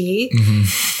about the tea.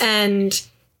 Mm-hmm. And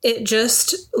it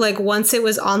just like once it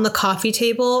was on the coffee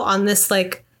table on this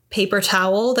like paper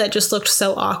towel that just looked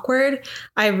so awkward,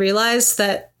 I realized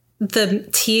that the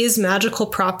tea's magical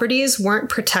properties weren't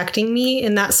protecting me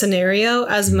in that scenario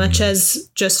as much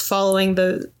as just following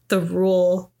the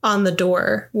rule on the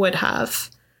door would have.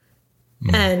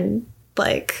 And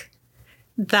like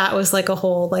that was like a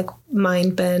whole like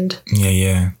mind bend.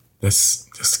 Yeah.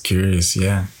 That's curious.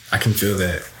 Yeah. I can feel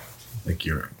that. Like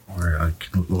I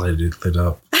can light it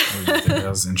up. That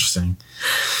was interesting.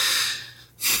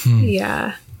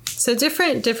 Yeah. So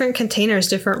different containers,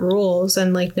 different rules,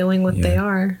 and like knowing what they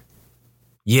are.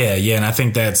 Yeah. And I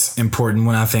think that's important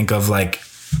when I think of like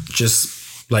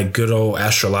just like good old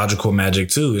astrological magic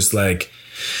too. It's like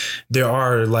there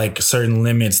are like certain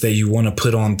limits that you want to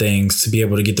put on things to be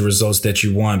able to get the results that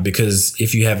you want, because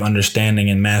if you have understanding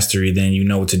and mastery, then you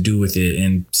know what to do with it.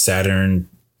 And Saturn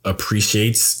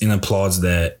appreciates and applauds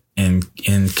that. And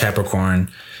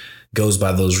Capricorn goes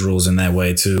by those rules in that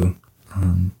way too.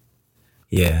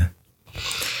 Yeah.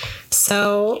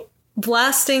 So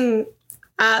blasting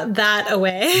that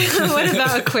away. What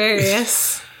about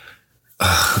Aquarius?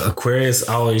 Aquarius,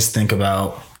 I always think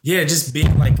about, just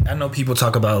being like, I know people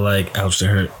talk about like, ouch, that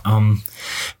hurt.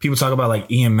 People talk about like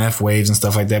EMF waves and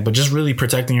stuff like that, but just really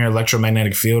protecting your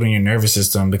electromagnetic field and your nervous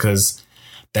system, because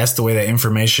that's the way that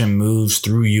information moves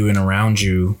through you and around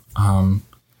you.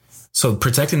 So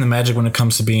protecting the magic when it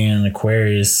comes to being an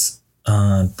Aquarius,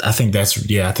 I think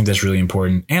that's really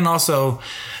important. And also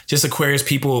just Aquarius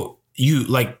people, you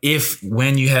like,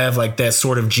 when you have like that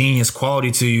sort of genius quality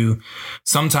to you,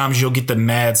 sometimes you'll get the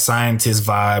mad scientist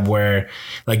vibe where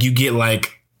like you get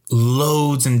like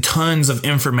loads and tons of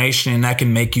information and that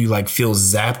can make you like feel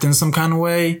zapped in some kind of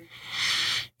way.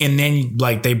 And then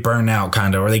like they burn out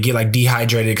kind of, or they get like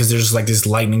dehydrated because there's just like this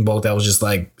lightning bolt that was just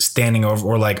like standing over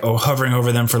or hovering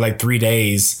over them for like 3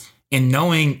 days. And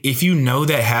knowing if you know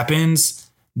that happens,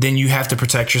 then you have to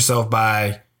protect yourself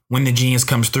by, when the genius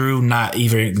comes through, not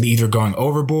either going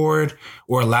overboard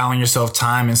or allowing yourself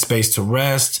time and space to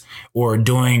rest, or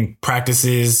doing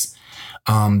practices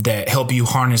that help you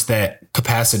harness that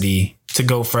capacity to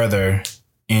go further.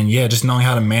 And just knowing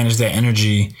how to manage that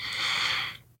energy.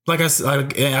 Like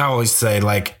I always say,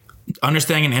 like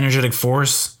understanding an energetic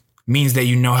force means that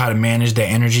you know how to manage that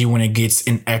energy when it gets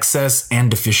in excess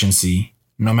and deficiency.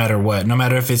 No matter what, no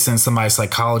matter if it's in somebody's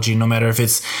psychology, no matter if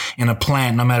it's in a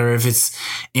plant, no matter if it's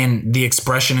in the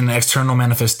expression and the external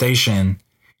manifestation,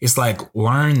 it's like,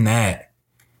 learn that.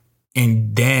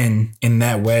 And then in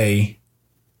that way,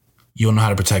 you'll know how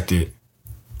to protect it.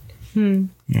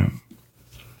 Yeah.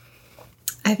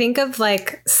 I think of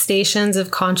like stations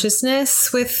of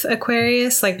consciousness with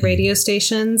Aquarius, like radio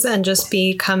stations, and just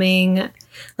becoming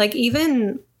like,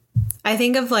 even I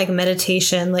think of like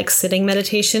meditation, like sitting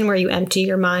meditation where you empty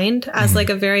your mind as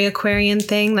like a very Aquarian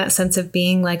thing, that sense of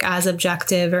being like as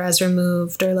objective or as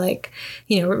removed, or like,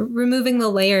 removing the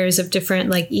layers of different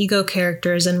like ego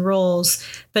characters and roles,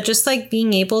 but just like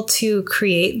being able to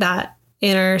create that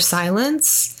inner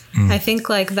silence. I think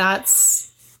like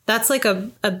that's like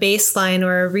a baseline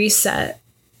or a reset.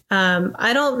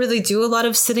 I don't really do a lot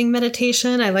of sitting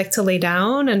meditation. I like to lay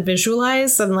down and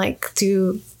visualize and like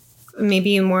do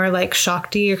maybe a more like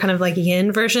Shakti or kind of like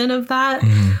yin version of that.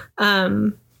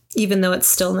 Even though it's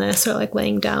stillness or like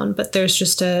laying down, but there's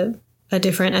just a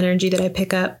different energy that I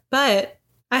pick up. But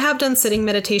I have done sitting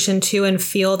meditation too, and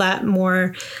feel that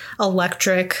more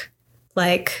electric,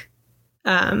 like,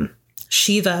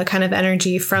 Shiva kind of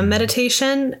energy from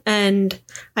meditation. And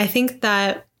I think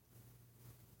that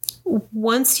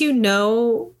once you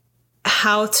know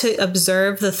how to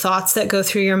observe the thoughts that go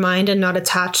through your mind and not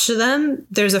attach to them,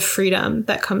 there's a freedom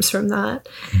that comes from that.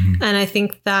 And I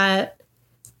think that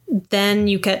then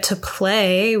you get to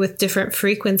play with different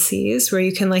frequencies where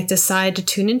you can like decide to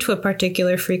tune into a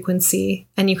particular frequency.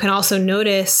 And you can also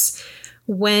notice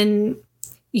when,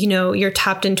 you know, you're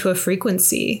tapped into a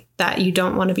frequency that you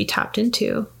don't want to be tapped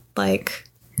into, like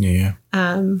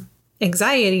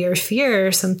anxiety or fear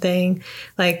or something.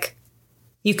 Like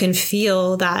you can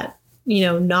feel that, you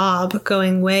know, knob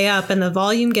going way up and the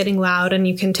volume getting loud, and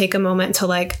you can take a moment to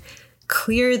like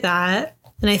clear that.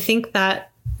 And I think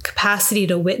that capacity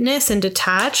to witness and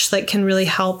detach like can really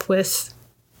help with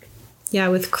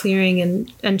clearing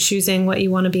and choosing what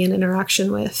you want to be in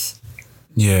interaction with.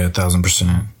 Yeah,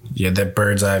 1,000%. Yeah, that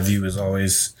bird's eye view is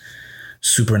always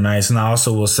super nice. And I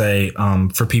also will say,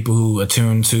 for people who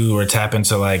attune to or tap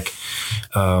into like,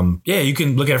 you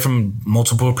can look at it from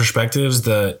multiple perspectives,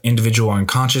 the individual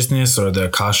unconsciousness or the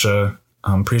Akasha.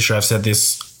 I'm pretty sure I've said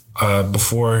this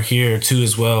before here too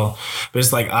as well. But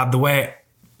it's like the way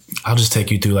I'll just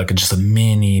take you through like just a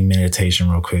mini meditation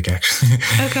real quick, actually.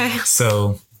 Okay.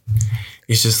 So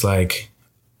it's just like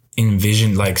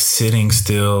envision, like sitting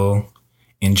still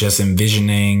and just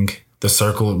envisioning the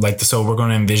circle, so we're going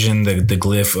to envision the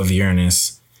glyph of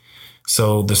Uranus.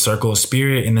 So the circle of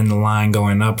spirit and then the line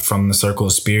going up from the circle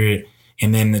of spirit,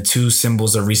 and then the two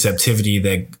symbols of receptivity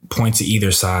that point to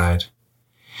either side.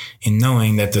 And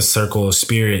knowing that the circle of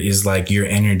spirit is like your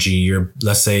energy,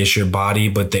 let's say it's your body,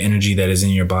 but the energy that is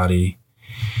in your body.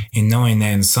 And knowing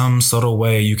that in some subtle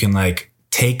way, you can like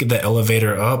take the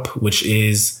elevator up, which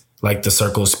is like the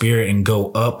circle of spirit, and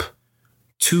go up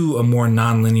to a more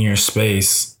nonlinear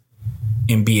space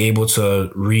and be able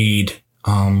to read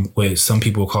what some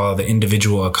people call the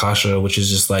individual Akasha, which is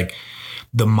just like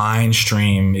the mind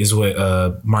stream is what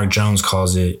Mark Jones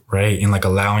calls it, right? And like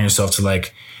allowing yourself to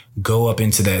like go up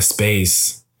into that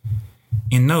space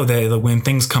and know that when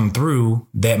things come through,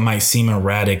 that might seem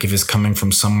erratic if it's coming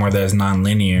from somewhere that is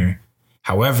nonlinear.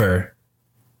 However,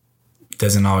 it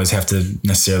doesn't always have to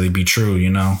necessarily be true, you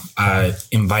know? I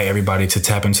invite everybody to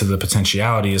tap into the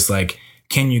potentiality. It's like,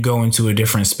 can you go into a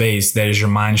different space that is your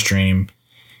mind stream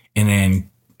and then,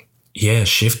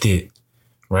 shift it,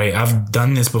 right? I've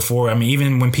done this before. I mean,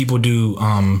 even when people do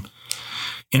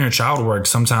inner child work,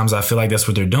 sometimes I feel like that's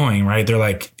what they're doing, right? They're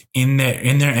like in their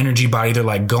energy body, they're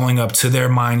like going up to their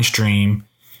mind stream,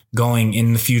 going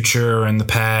in the future or in the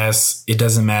past. It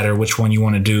doesn't matter which one you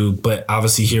want to do. But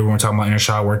obviously here, when we're talking about inner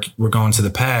child work, we're going to the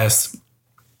past,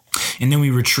 and then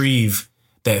we retrieve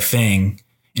that thing.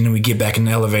 And then we get back in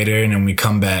the elevator, and then we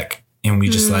come back and we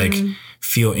just like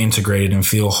feel integrated and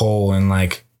feel whole, and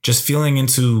like just feeling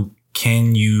into,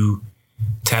 can you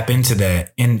tap into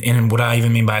that? And what I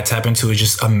even mean by tap into is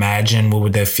just imagine what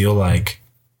would that feel like.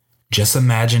 Just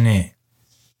imagine it.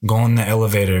 Go in the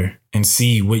elevator and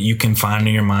see what you can find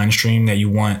in your mind stream that you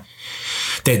want.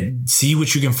 See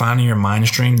what you can find in your mind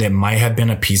stream that might have been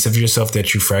a piece of yourself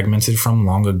that you fragmented from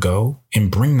long ago,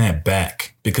 and bring that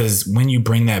back. Because when you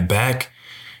bring that back,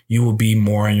 you will be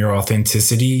more in your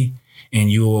authenticity, and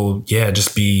you will,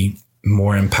 just be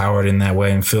more empowered in that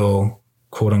way and feel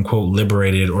quote unquote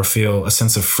liberated, or feel a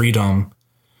sense of freedom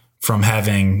from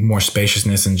having more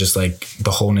spaciousness and just like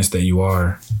the wholeness that you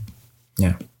are.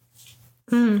 Yeah.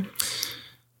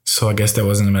 So I guess that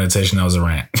wasn't a meditation. That was a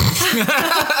rant.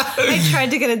 I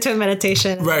tried to get into a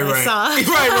meditation. Right.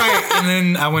 Right. And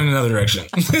then I went in another direction.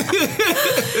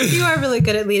 You are really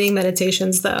good at leading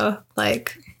meditations though.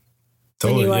 Like,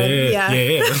 totally. Yeah.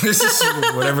 This is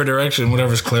whatever direction,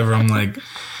 whatever's clever. I'm like,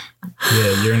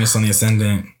 Uranus on the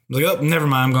ascendant. Like, oh, never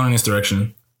mind. I'm going in this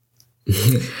direction.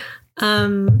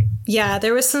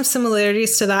 There was some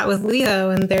similarities to that with Leo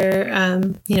and their,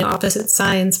 opposite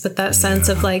signs, but that sense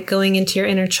of like going into your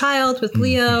inner child with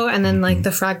Leo, and then like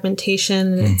the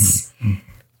fragmentation. It's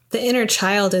the inner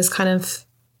child is kind of,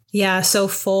 so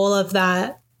full of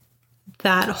that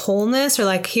wholeness, or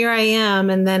like, here I am,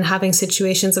 and then having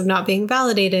situations of not being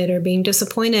validated or being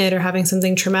disappointed or having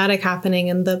something traumatic happening,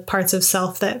 and the parts of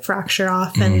self that fracture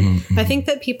off. And I think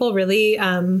that people really,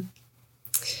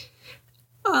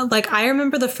 I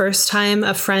remember the first time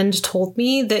a friend told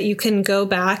me that you can go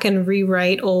back and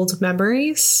rewrite old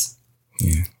memories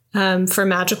for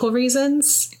magical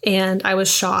reasons. And I was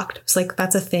shocked. I was like,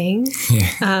 that's a thing.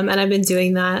 And I've been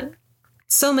doing that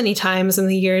so many times in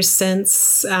the years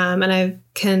since. And I've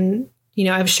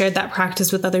shared that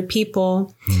practice with other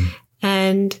people.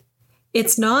 And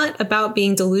it's not about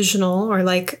being delusional or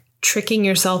like tricking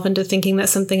yourself into thinking that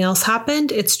something else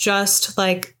happened. It's just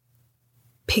like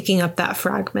picking up that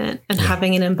fragment and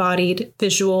having an embodied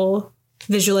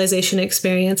visualization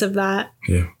experience of that.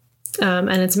 Yeah. And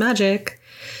it's magic.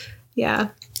 Yeah.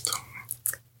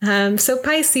 So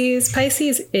Pisces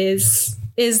is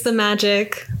the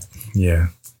magic. Yeah.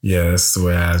 Yeah. That's the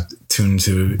way I tune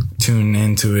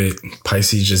into it.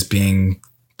 Pisces just being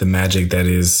the magic that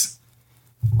is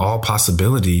all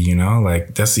possibility, you know,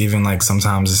 like that's even like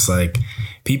sometimes it's like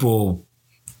people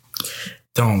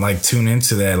don't like tune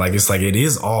into that. Like, it's like, it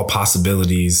is all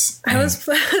possibilities. I was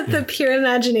the Pure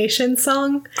Imagination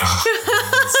song.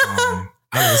 I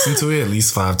listened to it at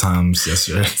least 5 times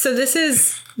yesterday. So this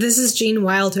is Gene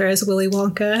Wilder as Willy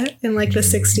Wonka in like the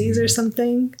 60s or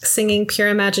something, singing Pure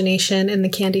Imagination in the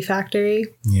Candy Factory.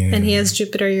 Yeah. And he has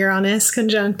Jupiter Uranus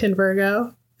conjunct in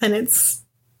Virgo. And it's,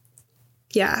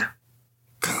 yeah.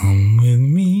 Come with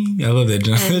me. I love that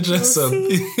John.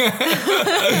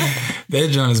 That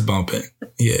John is bumping.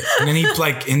 Yeah. And then he's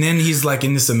like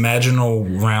in this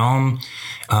imaginal realm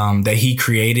that he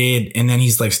created. And then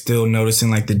he's like still noticing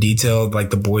like the detail of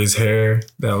like the boy's hair.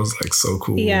 That was like so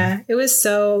cool. Yeah. It was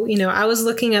so, I was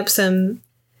looking up some,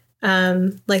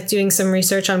 like doing some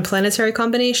research on planetary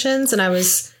combinations. And I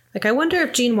was like, I wonder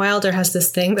if Gene Wilder has this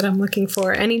thing that I'm looking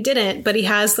for. And he didn't, but he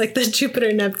has like the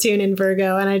Jupiter Neptune in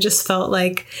Virgo. And I just felt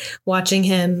like watching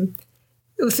him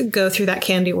go through that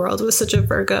candy world was such a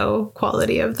Virgo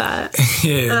quality of that.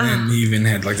 Yeah. And then he even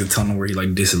had like the tunnel where he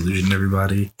like disillusioned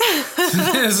everybody.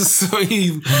 So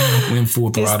he went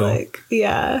full throttle. Like,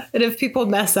 yeah. And if people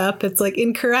mess up, it's like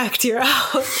incorrect. You're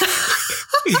out.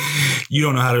 You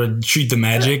don't know how to treat the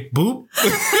magic. Boop.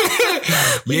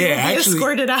 Yeah, actually.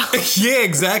 Escorted out. Yeah,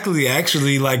 exactly.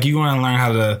 Actually, like you want to learn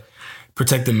how to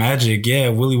protect the magic. Yeah,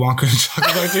 Willy Wonka and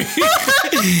Chocolate Factory.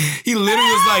 He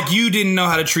literally was like, you didn't know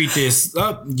how to treat this.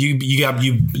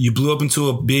 You blew up into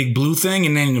a big blue thing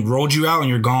and then it rolled you out and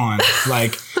you're gone.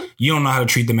 Like, you don't know how to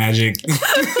treat the magic.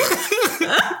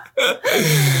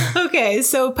 Okay,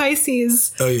 so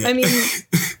Pisces. Oh, yeah. I mean,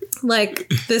 like,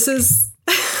 this is...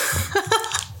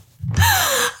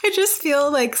 I just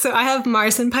feel like, so I have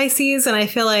Mars in Pisces and I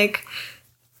feel like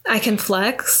I can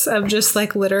flex of just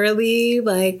like literally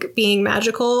like being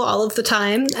magical all of the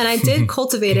time. And I did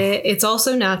cultivate it. It's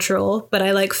also natural, but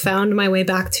I like found my way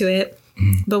back to it.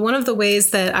 But one of the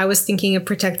ways that I was thinking of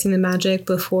protecting the magic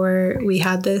before we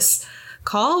had this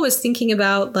call was thinking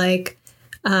about like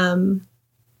a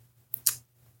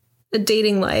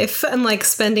dating life and like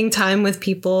spending time with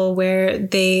people where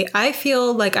I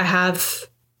feel like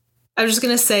I'm just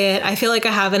going to say it. I feel like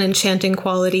I have an enchanting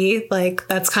quality. Like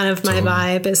that's kind of my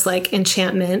vibe is like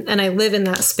enchantment. And I live in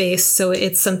that space. So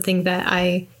it's something that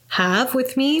I have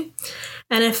with me.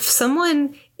 And if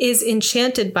someone is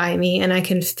enchanted by me and I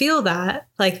can feel that,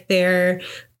 like they're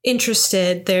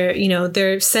interested,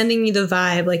 they're sending me the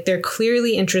vibe, like they're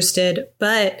clearly interested,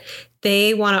 but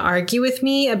they want to argue with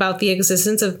me about the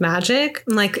existence of magic.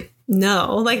 I'm like,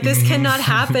 no, like this cannot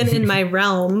happen in my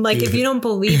realm. Like if you don't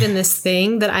believe in this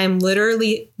thing that I'm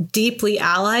literally deeply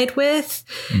allied with,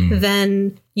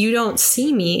 then you don't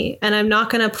see me. And I'm not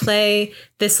going to play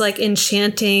this like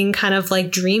enchanting kind of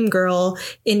like dream girl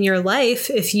in your life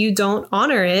if you don't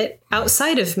honor it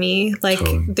outside of me. Like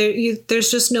there's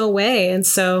just no way. And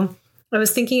so I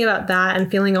was thinking about that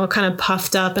and feeling all kind of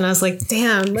puffed up. And I was like,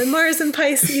 damn, my Mars in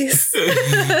Pisces.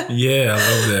 Yeah, I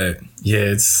love that.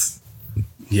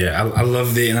 Yeah, I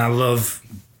loved it. And I love,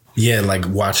 like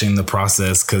watching the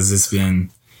process because it's been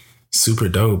super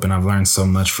dope and I've learned so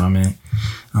much from it.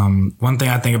 One thing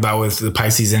I think about with the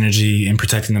Pisces energy and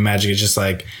protecting the magic is just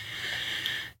like,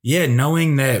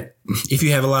 knowing that if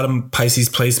you have a lot of Pisces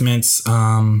placements,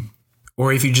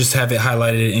 or if you just have it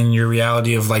highlighted in your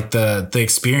reality of like the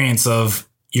experience of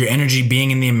your energy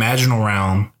being in the imaginal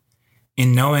realm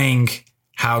and knowing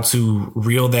how to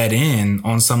reel that in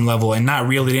on some level and not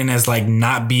reel it in as like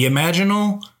not be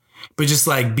imaginal, but just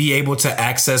like be able to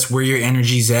access where your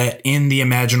energy's at in the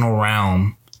imaginal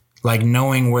realm, like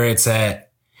knowing where it's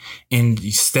at and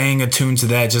staying attuned to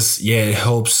that. Just, it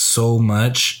helps so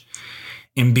much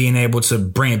in being able to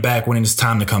bring it back when it's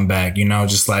time to come back,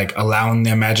 just like allowing the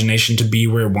imagination to be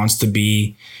where it wants to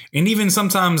be. And even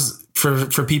sometimes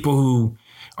for people who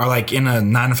are like in a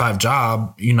 9-to-5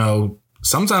 job,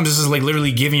 sometimes it's just like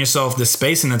literally giving yourself the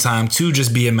space and the time to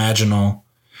just be imaginal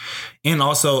and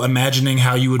also imagining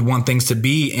how you would want things to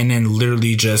be. And then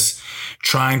literally just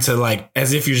trying to like,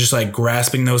 as if you're just like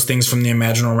grasping those things from the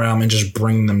imaginal realm and just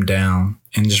bringing them down.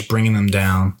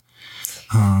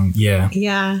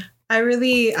 Yeah.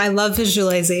 I love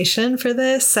visualization for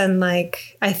this. And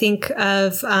like, I think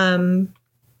of,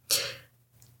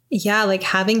 Yeah, like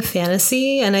having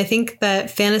fantasy. And I think that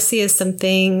fantasy is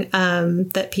something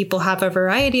that people have a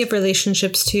variety of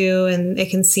relationships to, and it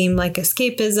can seem like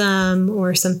escapism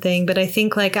or something. But I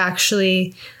think like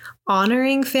actually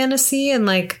honoring fantasy, and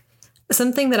like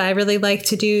something that I really like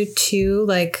to do too,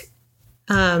 like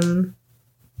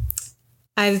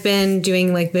I've been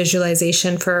doing like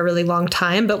visualization for a really long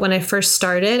time, but when I first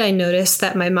started, I noticed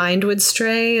that my mind would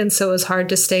stray. And so it was hard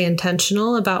to stay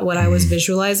intentional about what I was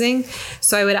visualizing.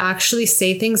 So I would actually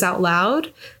say things out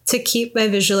loud to keep my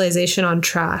visualization on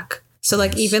track. So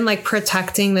like even like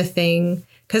protecting the thing,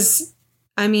 because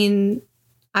I mean,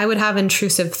 I would have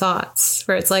intrusive thoughts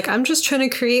where it's like, I'm just trying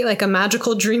to create like a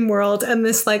magical dream world, and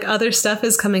this like other stuff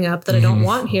is coming up that I don't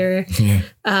want here. Yeah.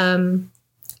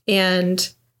 And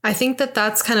I think that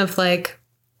that's kind of like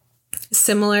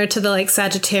similar to the like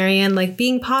Sagittarian, like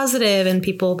being positive, and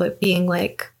people but being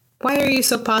like, why are you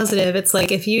so positive? It's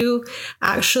like, if you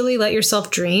actually let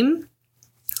yourself dream,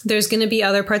 there's going to be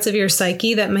other parts of your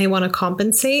psyche that may want to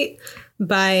compensate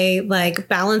by like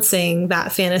balancing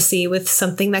that fantasy with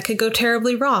something that could go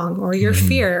terribly wrong, or your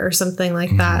fear or something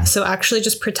like that. So actually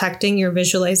just protecting your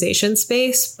visualization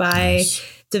space by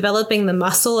developing the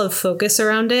muscle of focus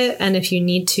around it. And if you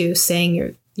need to, saying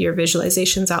your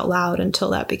visualizations out loud until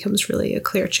that becomes really a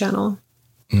clear channel.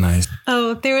 Nice.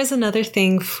 Oh, there was another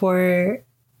thing for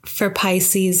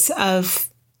Pisces of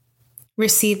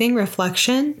receiving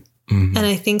reflection. And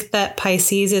I think that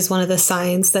Pisces is one of the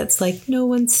signs that's like, no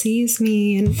one sees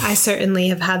me. And I certainly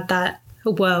have had that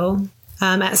woe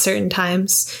at certain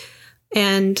times.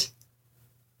 And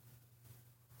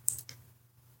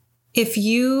if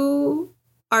you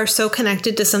are so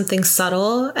connected to something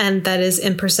subtle and that is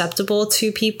imperceptible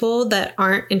to people that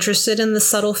aren't interested in the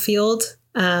subtle field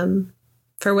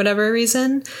for whatever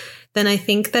reason, then I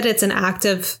think that it's an act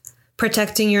of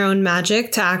protecting your own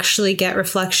magic to actually get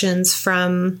reflections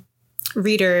from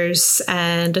readers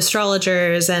and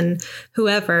astrologers and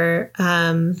whoever.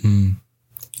 And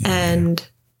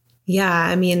yeah,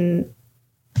 I mean,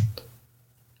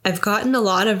 I've gotten a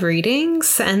lot of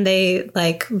readings and they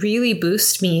like really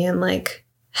boost me and like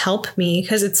help me,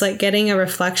 because it's like getting a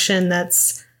reflection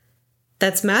that's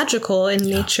magical in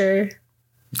nature.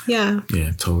 Yeah.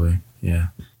 Yeah, totally. Yeah.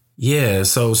 Yeah.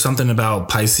 So something about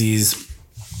Pisces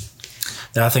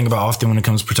that I think about often when it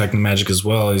comes to protecting magic as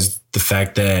well is the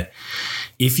fact that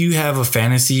if you have a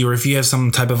fantasy or if you have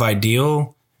some type of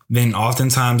ideal, then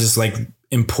oftentimes it's like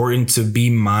important to be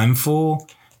mindful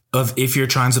of if you're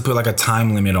trying to put like a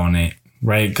time limit on it,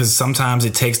 right? Because sometimes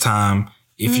it takes time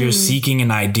if you're seeking an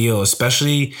ideal,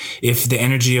 especially if the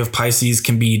energy of Pisces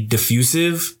can be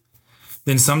diffusive.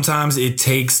 Then sometimes it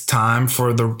takes time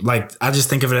for I just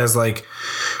think of it as like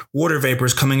water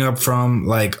vapors coming up from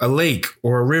like a lake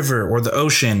or a river or the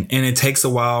ocean. And it takes a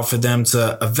while for them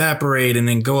to evaporate and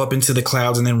then go up into the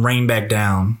clouds and then rain back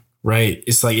down. Right.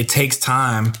 It's like it takes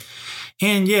time.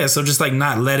 And yeah, so just like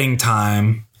not letting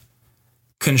time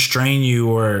constrain you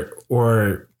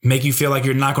or make you feel like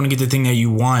you're not going to get the thing that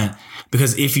you want.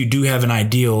 Because if you do have an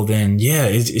ideal, then yeah,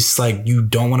 it's like you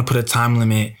don't want to put a time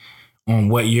limit on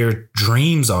what your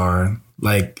dreams are.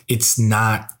 Like, it's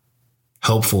not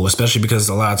helpful, especially because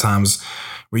a lot of times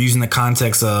we're using the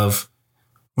context of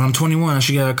when I'm 21, I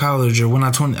should get out of college, or when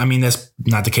I'm 20. I mean, that's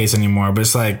not the case anymore, but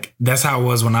it's like, that's how it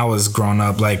was when I was growing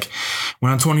up. Like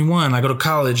when I'm 21, I go to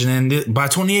college, and then by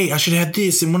 28, I should have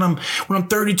this. And when I'm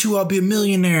 32, I'll be a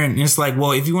millionaire. And it's like,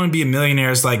 well, if you want to be a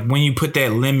millionaire, it's like when you put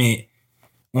that limit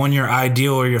on your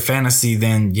ideal or your fantasy,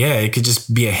 then yeah, it could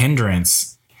just be a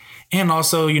hindrance. And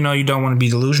also, you don't want to be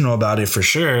delusional about it for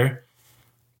sure.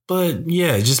 But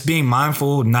yeah, just being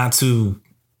mindful not to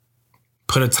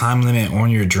put a time limit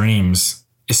on your dreams,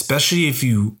 especially if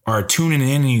you are tuning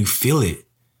in and you feel it.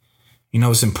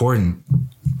 It's important.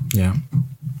 Yeah.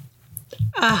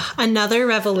 Another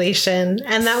revelation.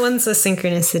 And that one's a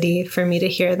synchronicity for me to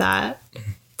hear that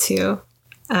too.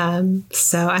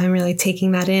 So I'm really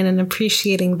taking that in and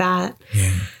appreciating that.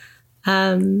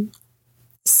 Yeah.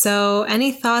 So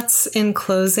any thoughts in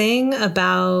closing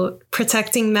about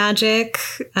protecting magic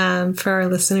for our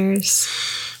listeners?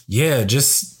 Yeah,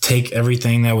 just take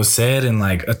everything that was said and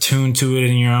like attune to it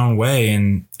in your own way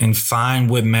and find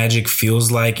what magic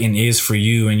feels like and is for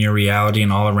you and your reality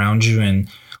and all around you. And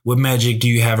what magic do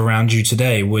you have around you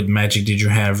today? What magic did you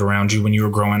have around you when you were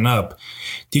growing up?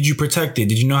 Did you protect it?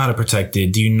 Did you know how to protect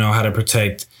it? Do you know how to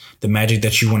protect the magic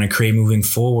that you want to create moving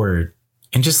forward?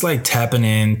 And just like tapping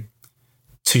in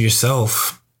to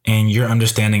yourself and your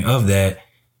understanding of that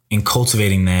and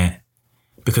cultivating that,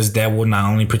 because that will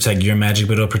not only protect your magic,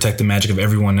 but it'll protect the magic of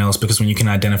everyone else. Because when you can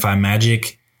identify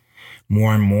magic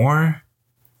more and more,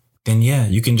 then yeah,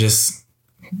 you can just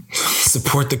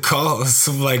support the cause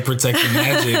of like protecting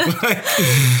magic. Like,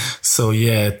 so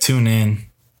yeah, tune in.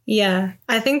 Yeah.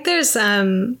 I think there's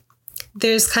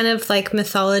kind of like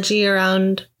mythology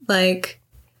around like,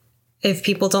 if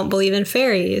people don't believe in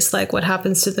fairies, like what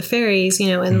happens to the fairies, you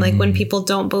know, and like when people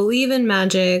don't believe in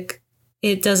magic,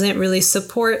 it doesn't really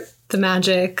support the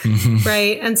magic,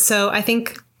 right? And so I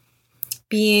think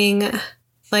being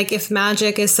like, if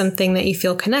magic is something that you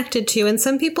feel connected to, and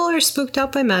some people are spooked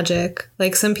out by magic,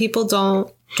 like some people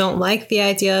don't like the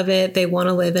idea of it. They want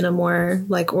to live in a more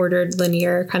like ordered,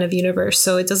 linear kind of universe.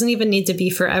 So it doesn't even need to be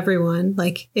for everyone.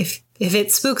 Like if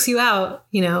it spooks you out,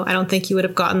 you know, I don't think you would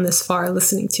have gotten this far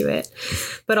listening to it.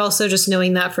 But also just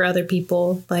knowing that for other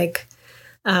people, like,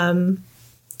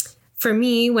 for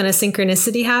me, when a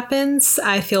synchronicity happens,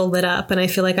 I feel lit up and I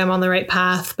feel like I'm on the right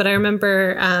path. But I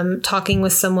remember talking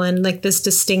with someone, like this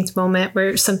distinct moment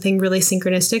where something really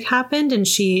synchronistic happened, and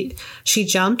she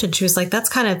jumped and she was like, "That's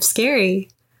kind of scary."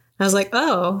 I was like,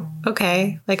 "Oh,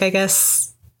 okay." Like, I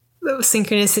guess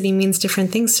synchronicity means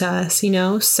different things to us, you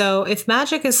know? So if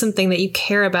magic is something that you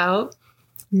care about,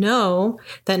 know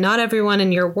that not everyone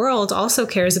in your world also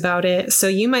cares about it. So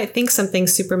you might think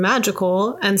something's super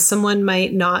magical and someone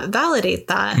might not validate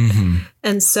that.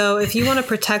 And so if you want to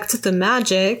protect the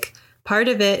magic, part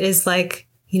of it is like,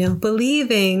 you know,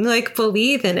 believe in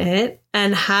it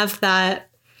and have that,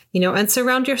 you know, and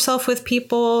surround yourself with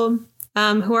people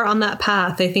who are on that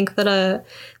path. I think that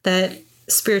that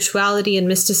spirituality and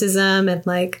mysticism and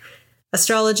like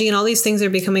astrology and all these things are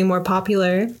becoming more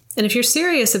popular. And if you're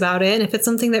serious about it, and if it's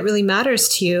something that really matters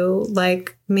to you,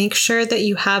 like make sure that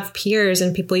you have peers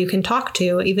and people you can talk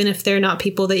to, even if they're not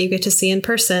people that you get to see in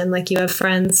person, like you have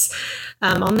friends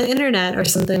on the internet or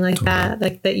something like that,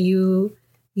 like that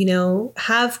you know,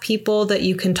 have people that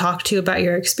you can talk to about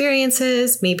your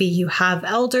experiences. Maybe you have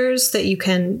elders that you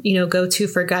can, you know, go to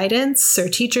for guidance, or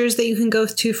teachers that you can go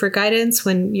to for guidance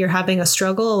when you're having a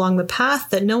struggle along the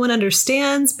path that no one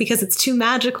understands because it's too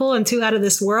magical and too out of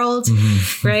this world,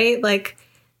 right? Like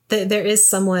there is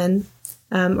someone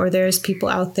or there's people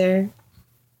out there.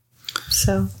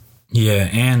 So. Yeah.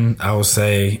 And I will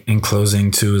say in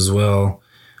closing too, as well,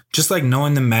 just like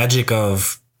knowing the magic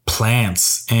of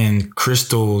plants and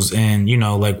crystals and, you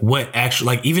know, like what actually,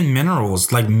 like even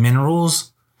minerals, like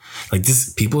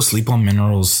this, people sleep on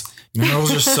minerals.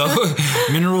 Minerals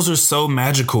are so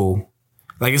magical.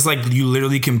 Like, it's like you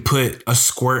literally can put a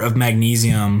squirt of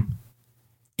magnesium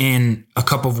in a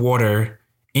cup of water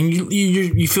and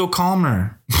you feel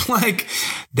calmer. Like,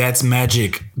 that's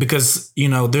magic, because, you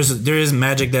know, there is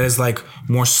magic that is like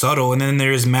more subtle, and then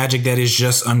there is magic that is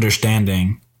just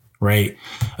understanding. Right?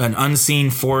 An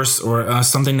unseen force or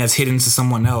something that's hidden to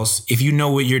someone else. If you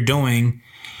know what you're doing,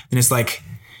 then it's like,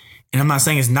 and I'm not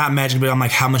saying it's not magic, but I'm like,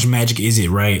 how much magic is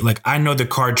it? Right? Like, I know the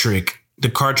card trick.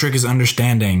 The card trick is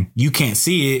understanding. You can't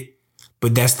see it,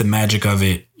 but that's the magic of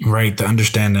it, right? The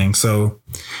understanding. So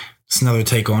it's another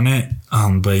take on it.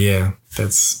 But yeah,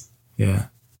 yeah.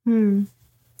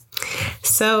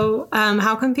 So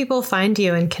how can people find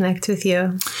you and connect with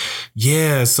you?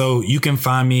 Yeah, so you can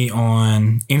find me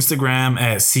on Instagram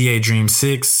at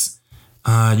CADream6.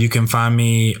 You can find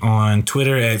me on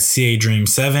Twitter at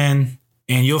CADream7.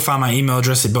 And you'll find my email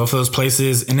address at both of those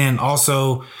places. And then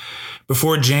also,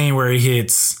 before January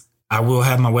hits, I will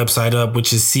have my website up,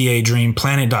 which is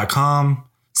CADreamplanet.com.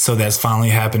 So that's finally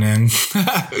happening.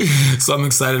 So I'm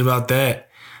excited about that.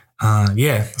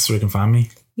 Yeah, that's where you can find me.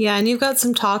 Yeah, and you've got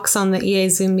some talks on the EA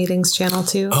Zoom meetings channel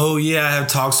too. Oh yeah, I have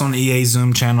talks on the EA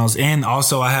Zoom channels, and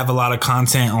also I have a lot of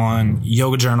content on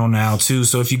Yoga Journal now too.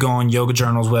 So if you go on Yoga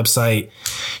Journal's website,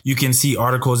 you can see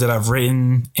articles that I've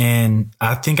written, and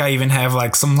I think I even have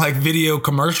like some like video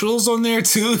commercials on there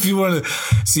too if you want to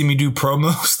see me do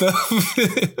promo stuff.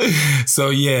 So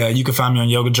yeah, you can find me on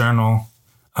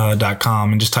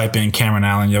yogajournal.com and just type in Cameron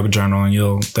Allen Yoga Journal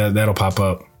and that'll pop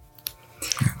up.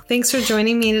 Thanks for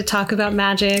joining me to talk about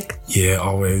magic. Yeah,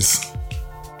 always.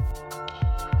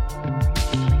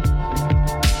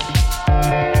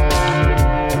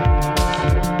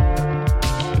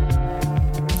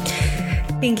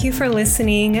 Thank you for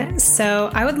listening. So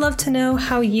I would love to know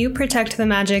how you protect the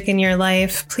magic in your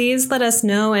life. Please let us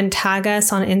know and tag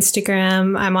us on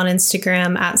Instagram. I'm on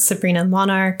Instagram at Sabrina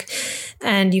Monarch,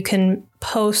 and you can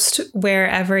post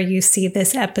wherever you see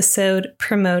this episode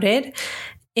promoted.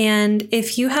 And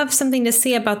if you have something to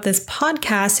say about this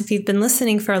podcast, if you've been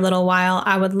listening for a little while,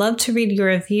 I would love to read your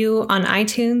review on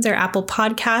iTunes or Apple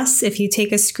Podcasts. If you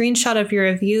take a screenshot of your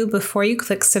review before you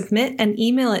click submit and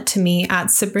email it to me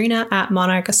at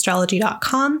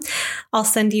sabrina@monarchastrology.com, I'll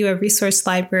send you a resource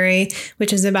library,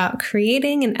 which is about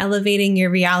creating and elevating your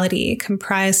reality,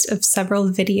 comprised of several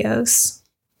videos.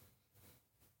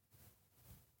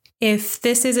 If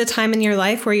this is a time in your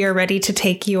life where you're ready to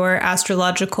take your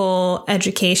astrological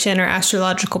education or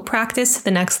astrological practice to the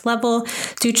next level,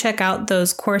 do check out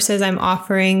those courses I'm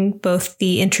offering, both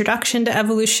the Introduction to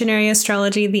Evolutionary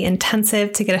Astrology, the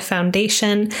Intensive to get a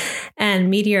foundation,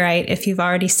 and Meteorite if you've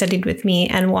already studied with me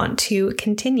and want to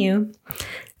continue.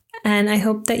 And I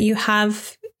hope that you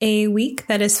have a week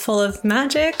that is full of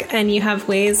magic and you have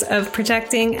ways of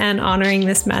protecting and honoring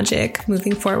this magic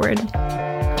moving forward.